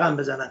برای ما رقم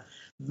بزنن.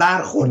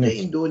 برخورد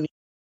این دو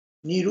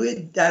نیروی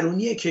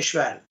درونی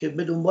کشور که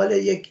به دنبال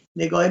یک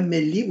نگاه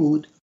ملی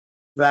بود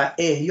و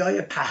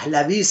احیای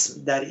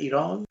پهلویسم در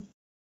ایران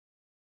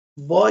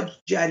با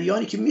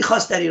جریانی که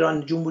میخواست در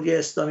ایران جمهوری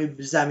اسلامی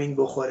زمین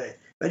بخوره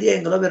ولی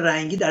انقلاب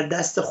رنگی در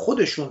دست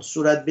خودشون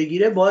صورت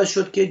بگیره، باعث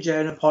شد که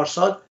جریان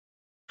پارسال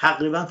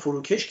تقریبا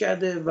فروکش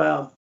کرده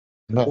و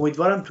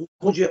امیدوارم تو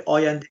اوج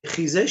آینده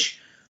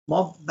خیزش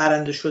ما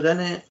برنده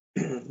شدن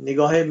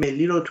نگاه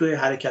ملی رو توی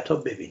حرکت ها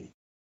ببینیم.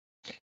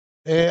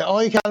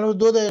 آقای کلهر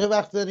 2 دقیقه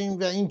وقت داریم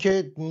و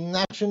اینکه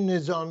نقش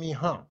نظامی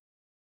ها،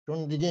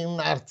 چون دیگه اون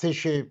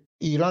ارتش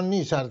ایران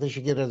نیست،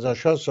 ارتشی که رضا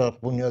شاه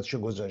ساخت بنیادش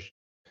گذاشت،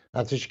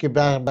 ارتشی که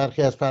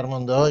برخی از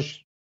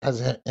فرماندهاش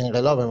از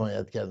انقلاب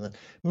حمایت کردن،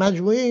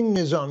 مجموعه این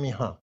نظامی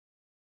ها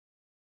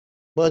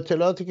با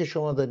اطلاعاتی که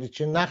شما دارید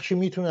چه نقشی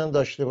میتونن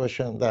داشته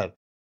باشن در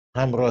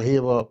همراهی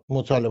با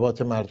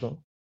مطالبات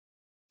مردم؟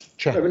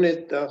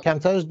 ببینید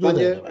کمتر از 2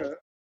 دقیقه.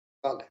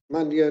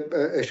 من یه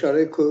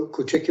اشاره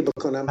کوچکی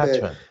بکنم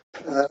به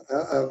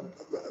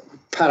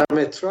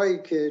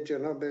پارامترایی که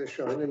جناب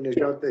شاهین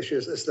نژاد بهش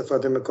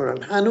استفاده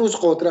میکنن. هنوز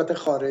قدرت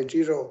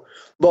خارجی رو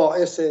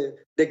باعث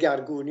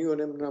دگرگونی و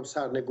نمیدونم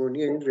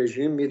سرنگونی این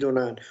رژیم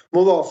میدونن.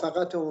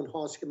 موافقت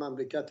اونهاست که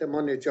مملکت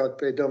ما نجات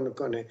پیدا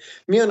میکنه.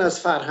 میان از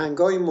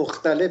فرهنگ‌های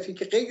مختلفی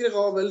که غیر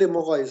قابل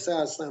مقایسه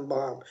هستن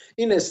با هم.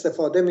 این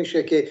استفاده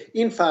میشه که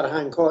این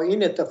فرهنگ‌ها،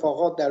 این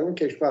اتفاقات در اون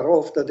کشورها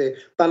افتاده،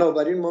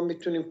 بنابراین ما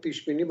میتونیم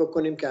پیش بینی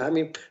بکنیم که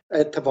همین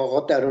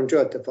اتفاقات در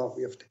اونجا اتفاق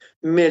بیفته.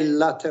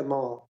 ملت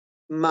ما،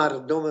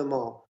 مردم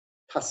ما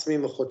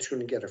تصمیم خودشون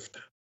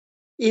گرفتن.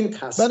 این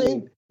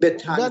تصمیم به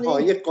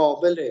تنهایی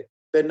قابل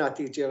به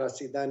نتیجه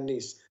رسیدن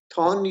نیست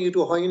تا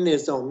نیروهای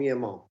نظامی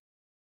ما،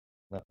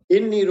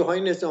 این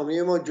نیروهای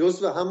نظامی ما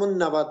جزو همون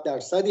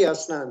 90%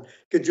 هستند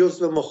که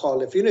جزو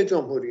مخالفین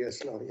جمهوری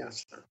اسلامی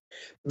هستند.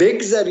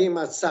 بگذاریم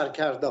از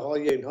سرکرده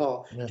های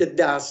اینها که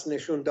دست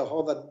نشونده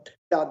ها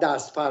و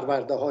دست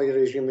پرورده های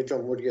رژیم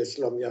جمهوری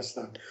اسلامی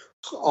هستند.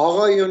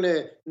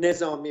 آقایون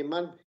نظامی،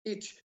 من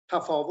هیچ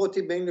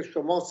تفاوتی بین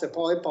شما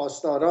سپاه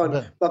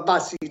پاسداران و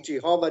بسیجی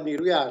ها و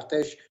نیروی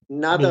ارتش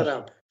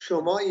ندارم.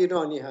 شما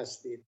ایرانی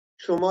هستید،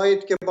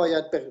 شمایید که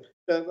باید به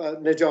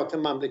نجات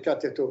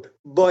مملکتتون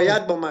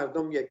باید با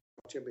مردم یک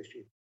پارچه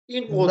بشید.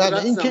 این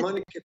قدرت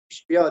زمانی که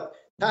پیش بیاد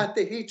تحت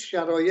هیچ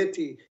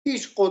شرایطی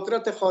هیچ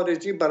قدرت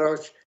خارجی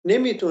براش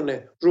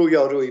نمیتونه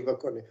رویارویی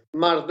بکنه.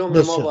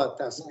 مردم ما باید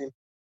تصمیم.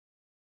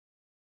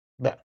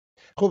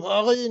 خب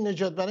آقای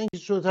نژاد، برای اینکه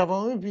سوء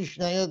تفاهمی پیش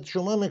نیاد،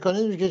 شما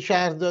مکانیزمی که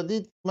شرح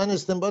دادید، من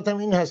استنباطم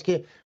این هست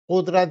که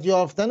قدرت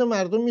یافتن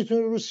مردم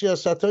میتونه رو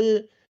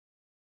سیاست‌های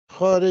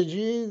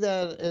خارجی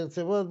در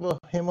ارتباط با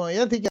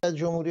حمایتی که از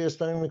جمهوری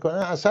اسلامی میکنن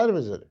اثر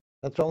بذاره.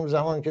 حتی اون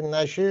زمان که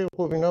نشه،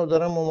 خب اینا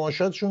دارن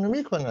مماشاتشون رو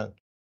میکنن.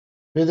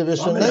 بده به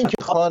سنن، نه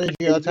اینکه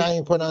خارجی‌ها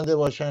تعیین کننده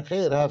باشن.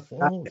 خیر، حرف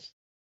نیست.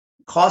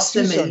 خواست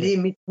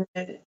ملی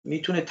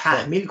میتونه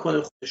تحمیل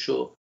کنه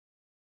خودشو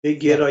به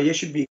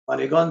گرایش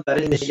بیگانگان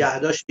برای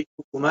نگهداشت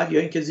حکومت یا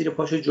اینکه زیر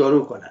پاشو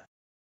جارو کنن.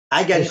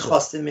 اگر این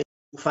خواست ملی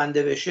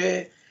گوفنده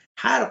بشه،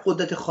 هر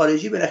قدرت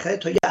خارجی بالاخره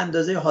تا یه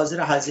اندازه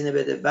حاضر هزینه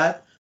بده،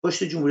 بعد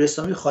پشت جمهوری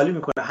اسلامی خالی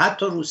میکنه،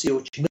 حتی روسیه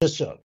و چین.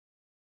 بسیار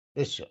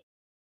بسیار.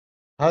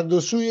 هر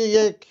دو سوی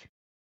یک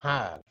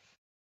حرف.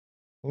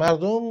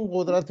 مردم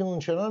قدرت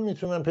اونچنان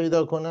میتونن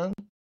پیدا کنن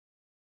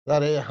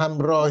در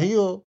همراهی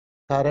و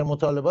طرح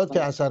مطالبات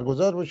که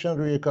اثرگذار باشن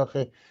روی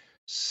کاخ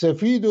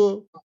سفید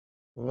و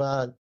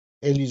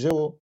الیزه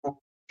و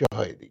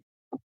جاهای دیگه.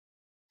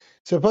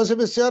 سپاس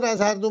بسیار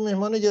از هر دو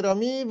مهمان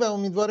گرامی و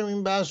امیدوارم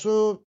این بحث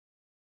رو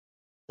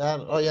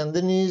در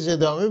آینده نیز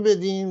ادامه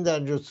بدیم در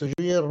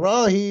جستجوی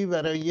راهی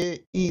برای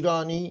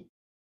ایرانی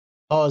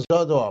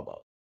آزاد و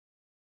آباد.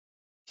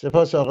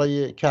 سپاس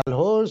آقای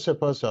کلهر،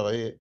 سپاس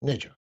آقای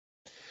نژاد.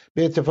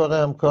 به اتفاق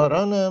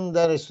همکارانم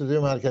در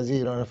استودیو مرکزی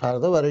ایران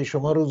فردا برای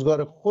شما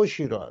روزگار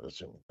خوشی را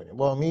آرزو می‌کنیم.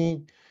 با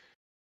امید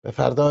به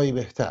فردایی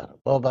بهتر،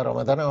 با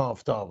برآمدن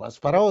آفتاب از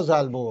فراز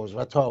البرز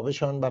و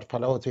تابشان بر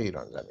فلات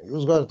ایران زمین.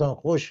 روزگارتان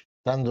خوش،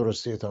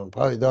 تندرستیتان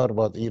پایدار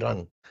باد.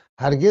 ایران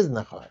هرگز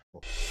نخواهد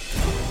بود.